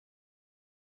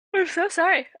 we're so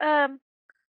sorry.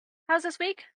 How's this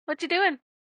week? What you doing?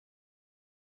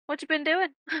 What you been doing?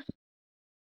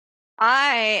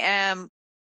 I am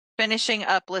finishing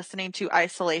up listening to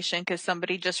Isolation because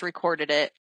somebody just recorded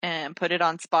it and put it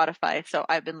on Spotify. So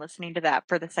I've been listening to that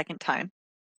for the second time.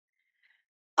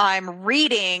 I'm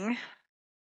reading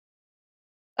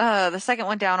the second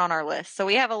one down on our list. So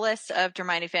we have a list of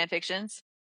Hermione fanfictions.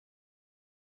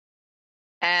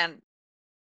 And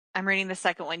I'm reading the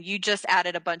second one. You just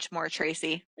added a bunch more,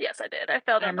 Tracy. Yes, I did. I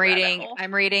fell down the rabbit hole.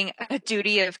 I'm reading A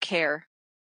Duty of Care.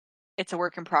 It's a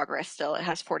work in progress still. It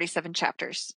has 47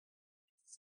 chapters.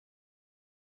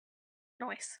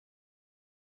 Nice.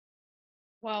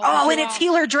 Well, oh, and it's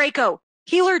Healer Draco.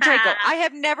 Healer Draco. I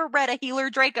have never read a Healer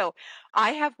Draco.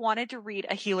 I have wanted to read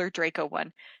a Healer Draco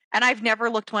one, and I've never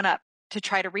looked one up to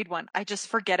try to read one. I just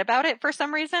forget about it for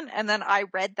some reason, and then I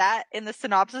read that in the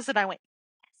synopsis, and I went,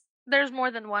 yes. There's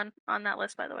more than one on that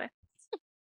list, by the way.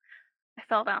 I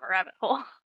fell down a rabbit hole.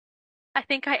 I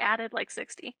think I added like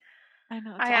 60. I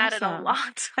know, I added a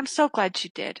lot. I'm so glad you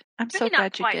did. I'm so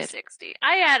glad you did. Not quite 60.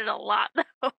 I added a lot,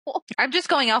 though. I'm just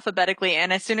going alphabetically,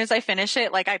 and as soon as I finish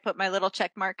it, like I put my little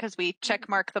check mark because we check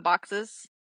mark the boxes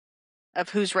of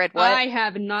who's read what. I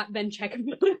have not been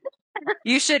checking.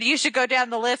 You should go down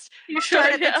the list. You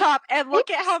start at the top and look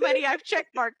at how many I've check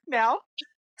marked now.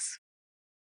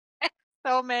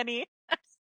 So many.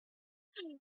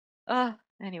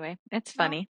 Anyway, it's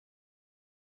funny.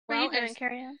 What are you doing,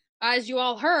 Carrie-Ann? As you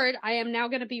all heard, I am now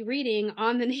going to be reading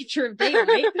On the Nature of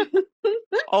Daylight.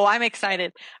 Oh, I'm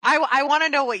excited. I want to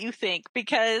know what you think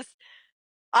because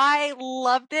I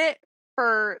loved it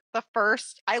for the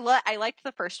first. I liked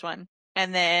the first one,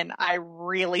 and then I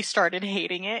really started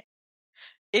hating it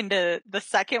into the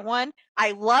second one.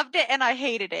 I loved it and I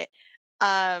hated it.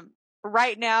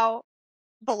 Right now,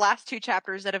 the last 2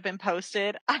 chapters that have been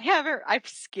posted, I've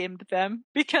skimmed them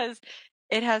because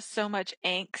it has so much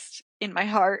angst in my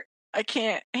heart. I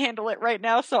can't handle it right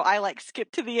now, so I like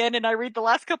skip to the end and I read the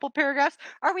last couple paragraphs.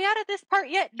 Are we out of this part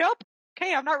yet? Nope.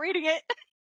 Okay, I'm not reading it.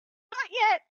 Not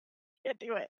yet. Can't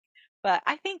do it. But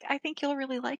I think you'll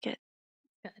really like it.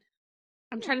 Good.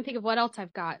 I'm trying to think of what else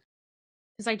I've got.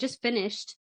 Because I just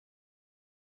finished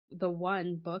the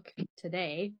one book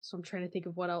today, so I'm trying to think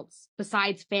of what else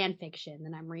besides fan fiction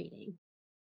that I'm reading.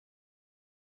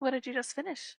 What did you just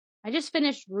finish? I just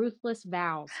finished Ruthless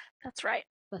Vows. That's right.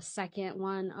 The second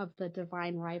one of the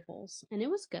Divine Rivals, and it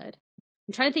was good.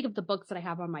 I'm trying to think of the books that I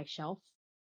have on my shelf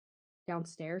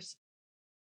downstairs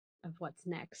of what's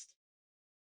next.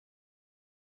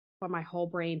 But my whole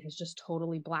brain has just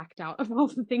totally blacked out of all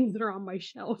the things that are on my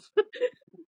shelf.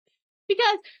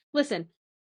 Because, listen,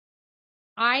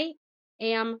 I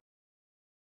am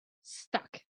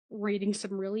stuck reading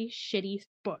some really shitty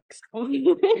books.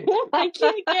 I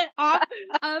can't get off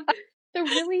of the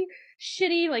really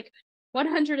shitty, like,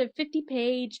 150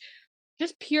 page,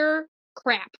 just pure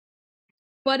crap.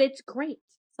 But it's great.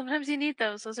 Sometimes you need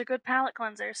those. Those are good palate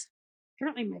cleansers.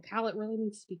 Apparently my palate really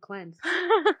needs to be cleansed.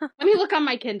 Let me look on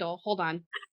my Kindle. Hold on.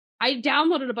 I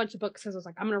downloaded a bunch of books because I was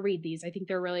like, I'm going to read these. I think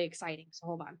they're really exciting. So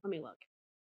hold on. Let me look.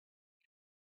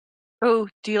 Oh,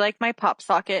 do you like my pop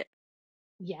socket?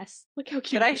 Yes. Look how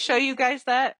cute. Did I show you guys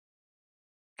that?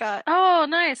 Got oh,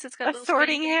 nice. It's got a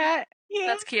sorting hat. Yeah.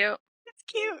 That's cute. It's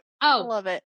cute. Oh, I love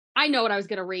it. I know what I was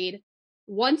going to read.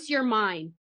 Once You're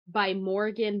Mine by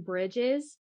Morgan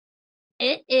Bridges.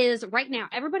 It is right now.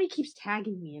 Everybody keeps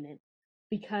tagging me in it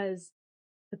because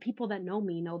the people that know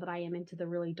me know that I am into the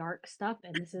really dark stuff,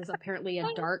 and this is apparently a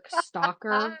dark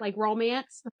stalker like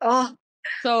romance. Oh,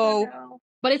 so, no.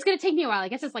 But it's gonna take me a while. I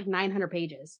guess it's like 900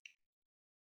 pages.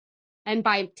 And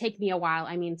by take me a while,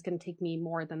 I mean it's gonna take me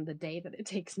more than the day that it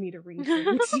takes me to read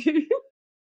things.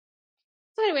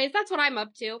 So, anyways, that's what I'm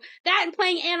up to. That and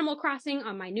playing Animal Crossing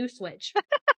on my new Switch.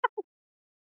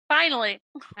 Finally,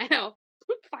 I know.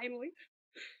 Finally.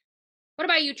 What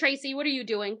about you, Tracy? What are you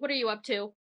doing? What are you up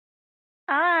to?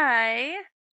 What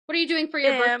are you doing for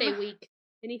your birthday week?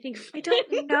 Anything? I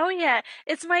don't know yet.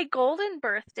 It's my golden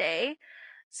birthday,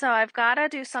 so I've got to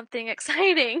do something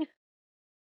exciting.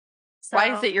 So,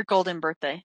 why is it your golden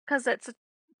birthday? Because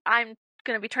I'm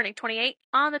going to be turning 28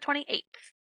 on the 28th.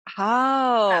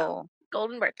 Oh.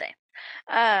 Golden birthday.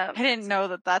 I didn't know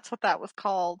that that's what that was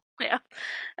called. Yeah.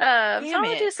 So I'm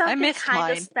going to do something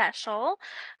kind of special.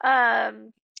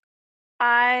 I'm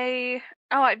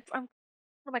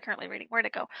what am I currently reading? Where'd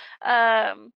it go?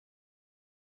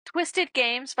 Twisted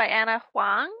Games by Anna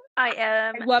Huang.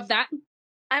 I love that.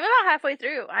 I'm about halfway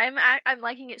through. I'm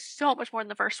liking it so much more than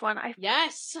the first one.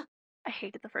 Yes. I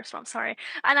hated the first one, sorry.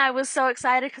 And I was so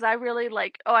excited because I really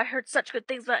I heard such good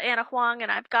things about Anna Huang,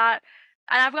 and I've got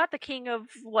the King of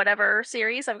Whatever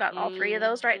series. I've got all 3 of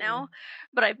those right now.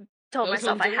 But I told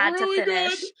myself I had to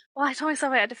finish. Good. Well, I told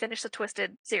myself I had to finish the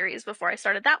Twisted series before I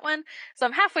started that one. So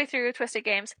I'm halfway through Twisted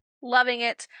Games. Loving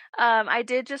it. I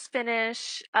did just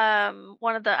finish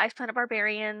one of the Ice Planet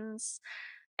Barbarians.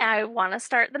 I want to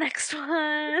start the next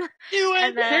one. Do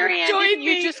it. Didn't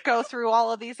you just go through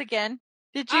all of these again?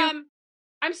 Did you?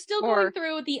 I'm still going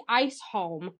through the Ice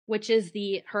Home, which is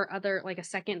her other, like, a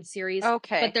second series.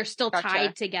 Okay. But they're still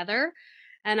tied together.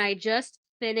 And I just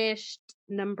finished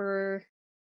number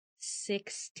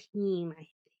 16, I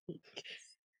think.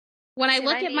 When I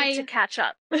look at to catch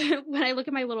up. When I look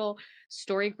at my little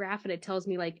story graph and it tells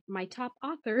me like my top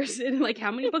authors and like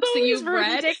how many books that you've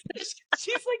read,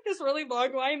 she's like this really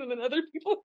long line and then other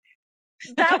people.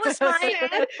 That was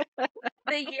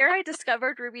the year I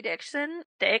discovered Ruby Dixon,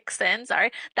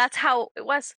 sorry. That's how it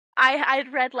was.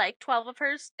 I'd read like 12 of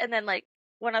hers and then like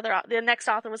the next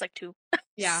author was like 2.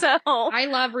 Yeah. So I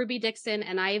love Ruby Dixon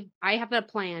and I have a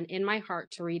plan in my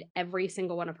heart to read every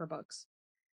single one of her books.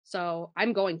 So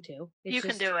I'm going to. You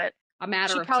can do it. A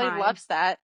matter of time. She probably loves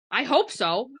that. I hope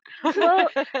so. Well,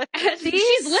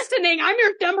 she's listening. I'm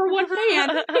your number one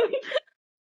fan.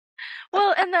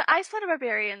 Well, and the Ice Planet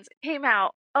Barbarians came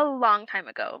out a long time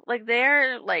ago. Like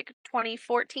they're like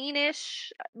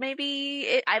 2014-ish,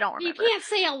 maybe. I don't remember. You can't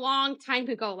say a long time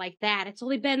ago like that. It's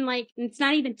only been like, it's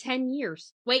not even 10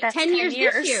 years. Wait, That's 10 years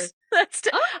this year.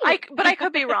 But I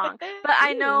could be wrong. But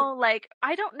I know, like,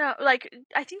 I don't know, like,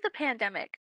 I think the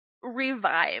pandemic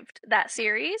revived that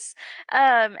series.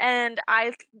 And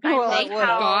I thank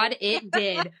God it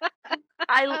did.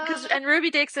 And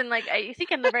Ruby Dixon, like, I think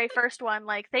in the very first one,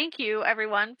 like, thank you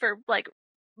everyone for like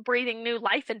breathing new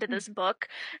life into this book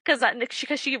because she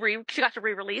got to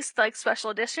re-release like special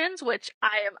editions, which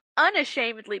I am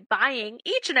unashamedly buying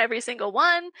each and every single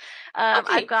one.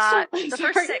 I've got the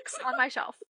first 6 on my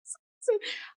shelf. So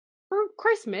for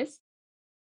Christmas,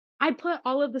 I put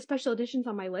all of the special editions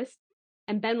on my list.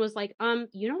 And Ben was like,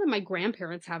 you know that my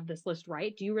grandparents have this list,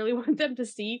 right? Do you really want them to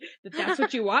see that that's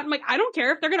what you want? I'm like, I don't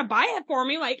care if they're going to buy it for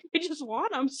me. Like, I just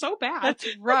want them so bad. That's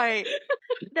right.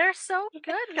 They're so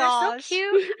good. They're so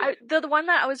cute. The one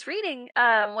that I was reading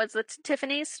was the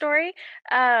Tiffany's story.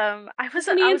 I was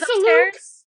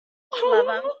upstairs. Love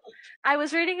them. I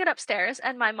was reading it upstairs,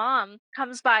 and my mom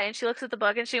comes by and she looks at the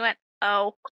book and she went,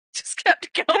 "Oh," just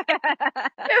kept going.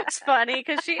 It was funny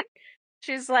because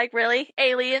she's like, "Really,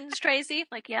 aliens, Tracy?"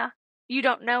 Like, yeah. You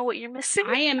don't know what you're missing.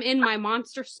 I am in my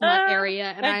monster smut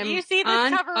area, and I'm you see this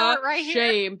cover right here?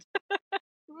 Ashamed.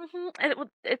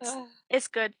 It's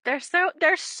good. They're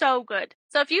so good.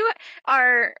 So if you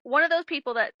are one of those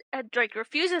people that like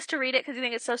refuses to read it because you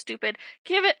think it's so stupid,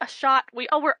 give it a shot. We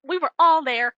were all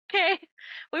there, okay?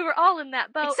 We were all in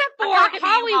that boat. Except for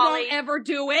Holly won't ever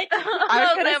do it. I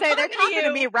was gonna say they're talking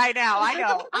to me right now.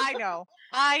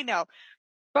 I know.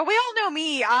 But we all know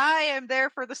me. I am there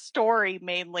for the story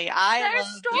mainly. I love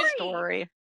the story.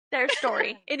 There's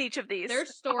story in each of these.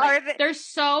 There's story. There's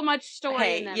so much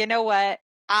story in them. You know what?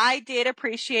 I did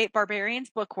appreciate Barbarian's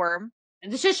Bookworm. We're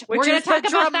going to talk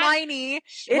about that. We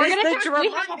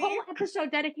have a whole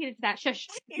episode dedicated to that. Shush.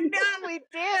 You know we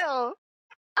do.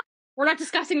 We're not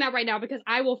discussing that right now because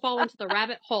I will fall into the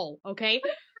rabbit hole, okay?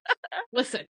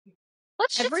 Listen.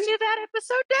 Let's just do that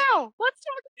episode now. Let's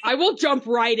talk. I will jump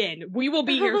right in. We will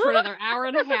be here for another hour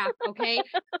and a half, okay?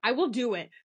 I will do it.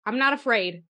 I'm not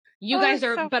afraid. You guys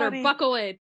are better buckle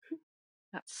in.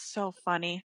 That's so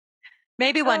funny.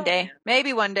 Maybe one day.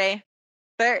 Maybe one day.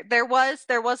 There was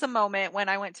a moment when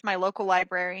I went to my local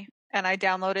library and I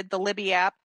downloaded the Libby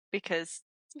app because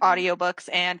audiobooks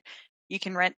and you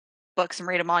can rent books and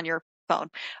read them on your phone.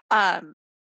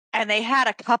 And they had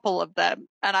a couple of them.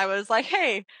 And I was like,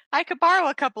 hey, I could borrow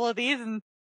a couple of these and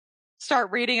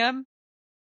start reading them.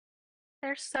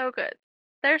 They're so good.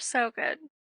 They're so good.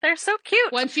 They're so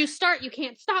cute. Once you start, you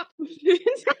can't stop.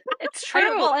 It's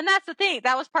true. Well, and that's the thing.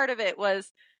 That was part of it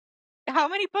was, how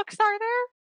many books are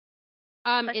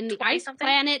there? Like in the Ice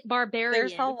Planet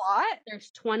Barbarians. There's a lot.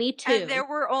 There's 22. And there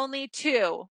were only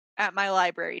 2 at my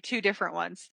library, 2 different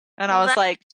ones. And I was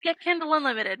like, get Kindle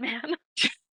Unlimited, man.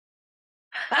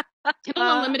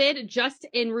 Kindle Unlimited just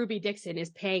in Ruby Dixon is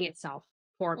paying itself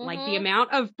for like the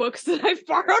amount of books that I've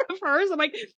borrowed of hers. I'm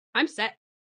like, I'm set.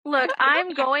 Look,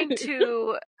 I'm going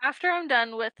to, after I'm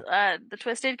done with the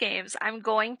Twisted Games, I'm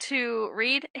going to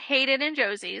read Hayden and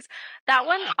Josie's. That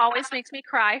one always makes me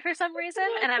cry for some reason,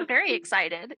 and I'm very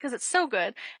excited because it's so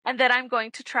good. And then I'm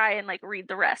going to try and like read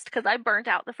the rest because I burnt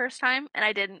out the first time and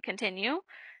I didn't continue.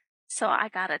 So I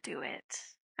gotta do it.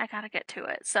 I gotta get to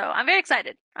it. So I'm very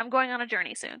excited. I'm going on a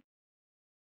journey soon.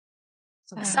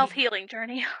 A self-healing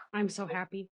journey. I'm so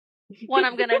happy. One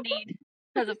I'm gonna need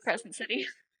because of Crescent City.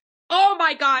 Oh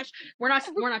my gosh. We're not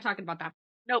talking about that.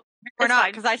 Nope. We're not,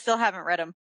 because I still haven't read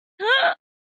them.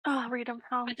 Oh, read them.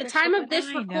 Oh, at the time of this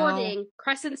recording,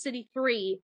 Crescent City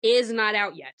 3 is not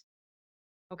out yet.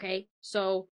 Okay?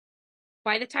 So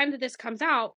by the time that this comes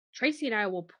out, Tracy and I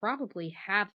will probably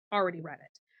have already read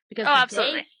it. Because the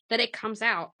day that it comes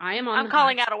out, I'm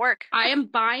calling out of work. I am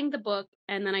buying the book,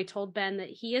 and then I told Ben that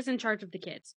he is in charge of the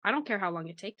kids. I don't care how long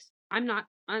it takes. I'm not.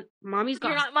 Mommy's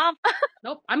gone. You're not mom?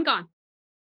 Nope, I'm gone.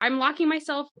 I'm locking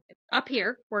myself up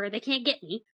here where they can't get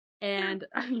me, and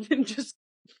I'm just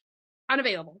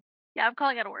unavailable. Yeah, I'm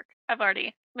calling out of work. I've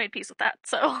already made peace with that,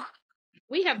 so.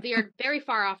 We have veered very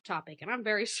far off topic, and I'm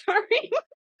very sorry.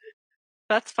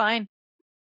 That's fine.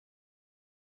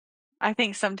 I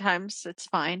think sometimes it's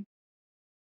fine.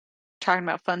 Talking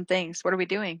about fun things. What are we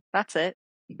doing? That's it.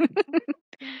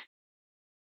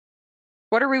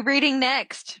 What are we reading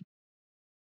next?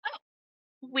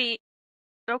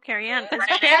 Carrie Ann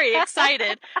is very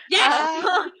excited.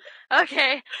 Yes!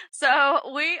 Okay,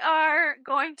 so we are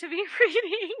going to be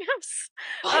reading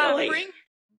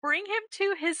Bring Him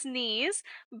to His Knees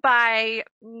by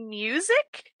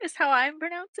Music is how I'm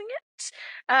pronouncing it.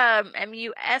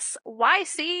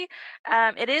 MUSYC.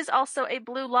 It is also a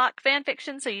Blue Lock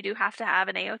fanfiction, so you do have to have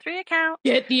an AO3 account.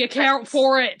 Get the account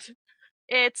for it.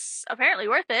 It's apparently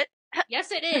worth it.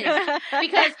 Yes, it is.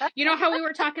 Because you know how we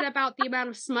were talking about the amount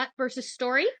of smut versus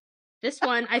story? This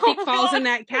one, I think, falls in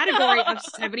that category of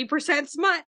 70%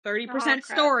 smut, 30%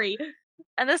 story.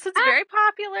 And this is very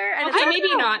popular. And okay,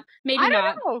 maybe not. Maybe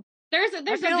not. There's a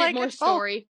bit more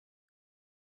story.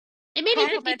 It may be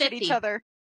 50-50. Each other.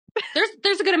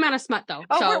 There's a good amount of smut, though.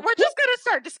 Oh, so. we're just going to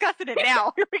start discussing it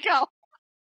now. Here we go.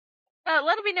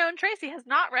 Let it be known, Tracy has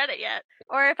not read it yet.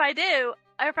 Or if I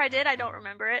did, I don't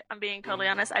remember it. I'm being totally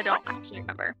honest. I don't actually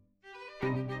remember.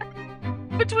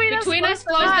 Between us flows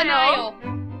the Nile.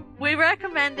 We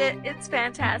recommend it. It's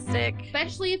fantastic.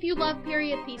 Especially if you love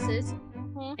period pieces.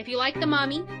 Mm-hmm. If you like The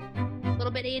Mummy, a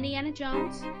little bit of Indiana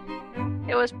Jones.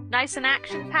 It was nice and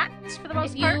action-packed for the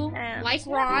most part. If you like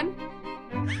Ron.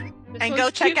 And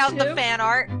go check out the fan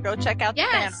art. Go check out the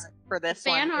fan art for this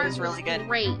one. Fan art was really good.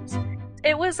 Great.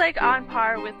 It was like on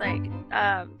par with like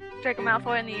Draco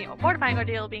Malfoy and the Mortifying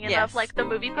Ordeal being in love, like the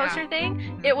movie poster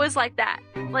thing. It was like that.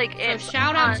 Like so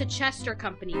shout out to Chester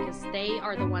Company because they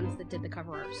are the ones that did the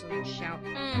cover art. So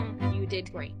you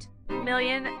did great.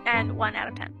 1,000,001 out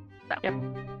of 10. So. Yep.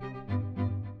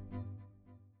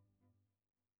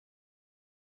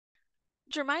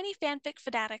 Germani Fanfic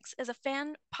Fanatics is a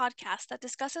fan podcast that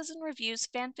discusses and reviews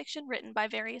fanfiction written by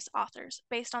various authors,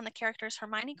 based on the characters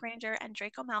Hermione Granger and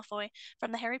Draco Malfoy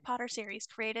from the Harry Potter series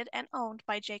created and owned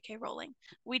by J.K. Rowling.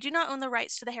 We do not own the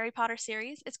rights to the Harry Potter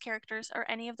series, its characters, or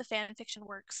any of the fanfiction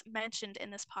works mentioned in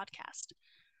this podcast.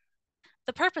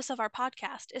 The purpose of our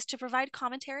podcast is to provide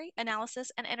commentary,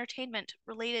 analysis, and entertainment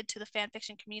related to the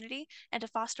fanfiction community and to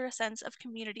foster a sense of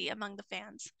community among the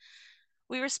fans.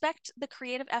 We respect the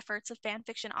creative efforts of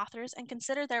fanfiction authors and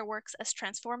consider their works as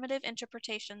transformative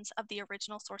interpretations of the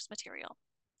original source material.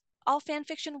 All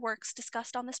fanfiction works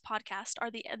discussed on this podcast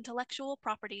are the intellectual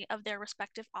property of their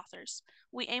respective authors.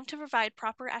 We aim to provide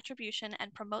proper attribution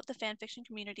and promote the fanfiction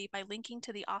community by linking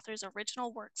to the author's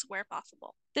original works where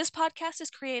possible. This podcast is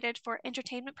created for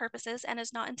entertainment purposes and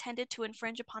is not intended to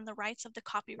infringe upon the rights of the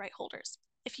copyright holders.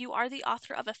 If you are the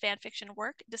author of a fanfiction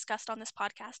work discussed on this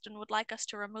podcast and would like us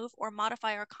to remove or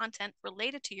modify our content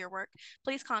related to your work,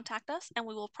 please contact us and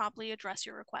we will promptly address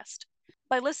your request.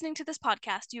 By listening to this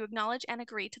podcast, you acknowledge and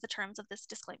agree to the terms of this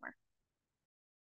disclaimer.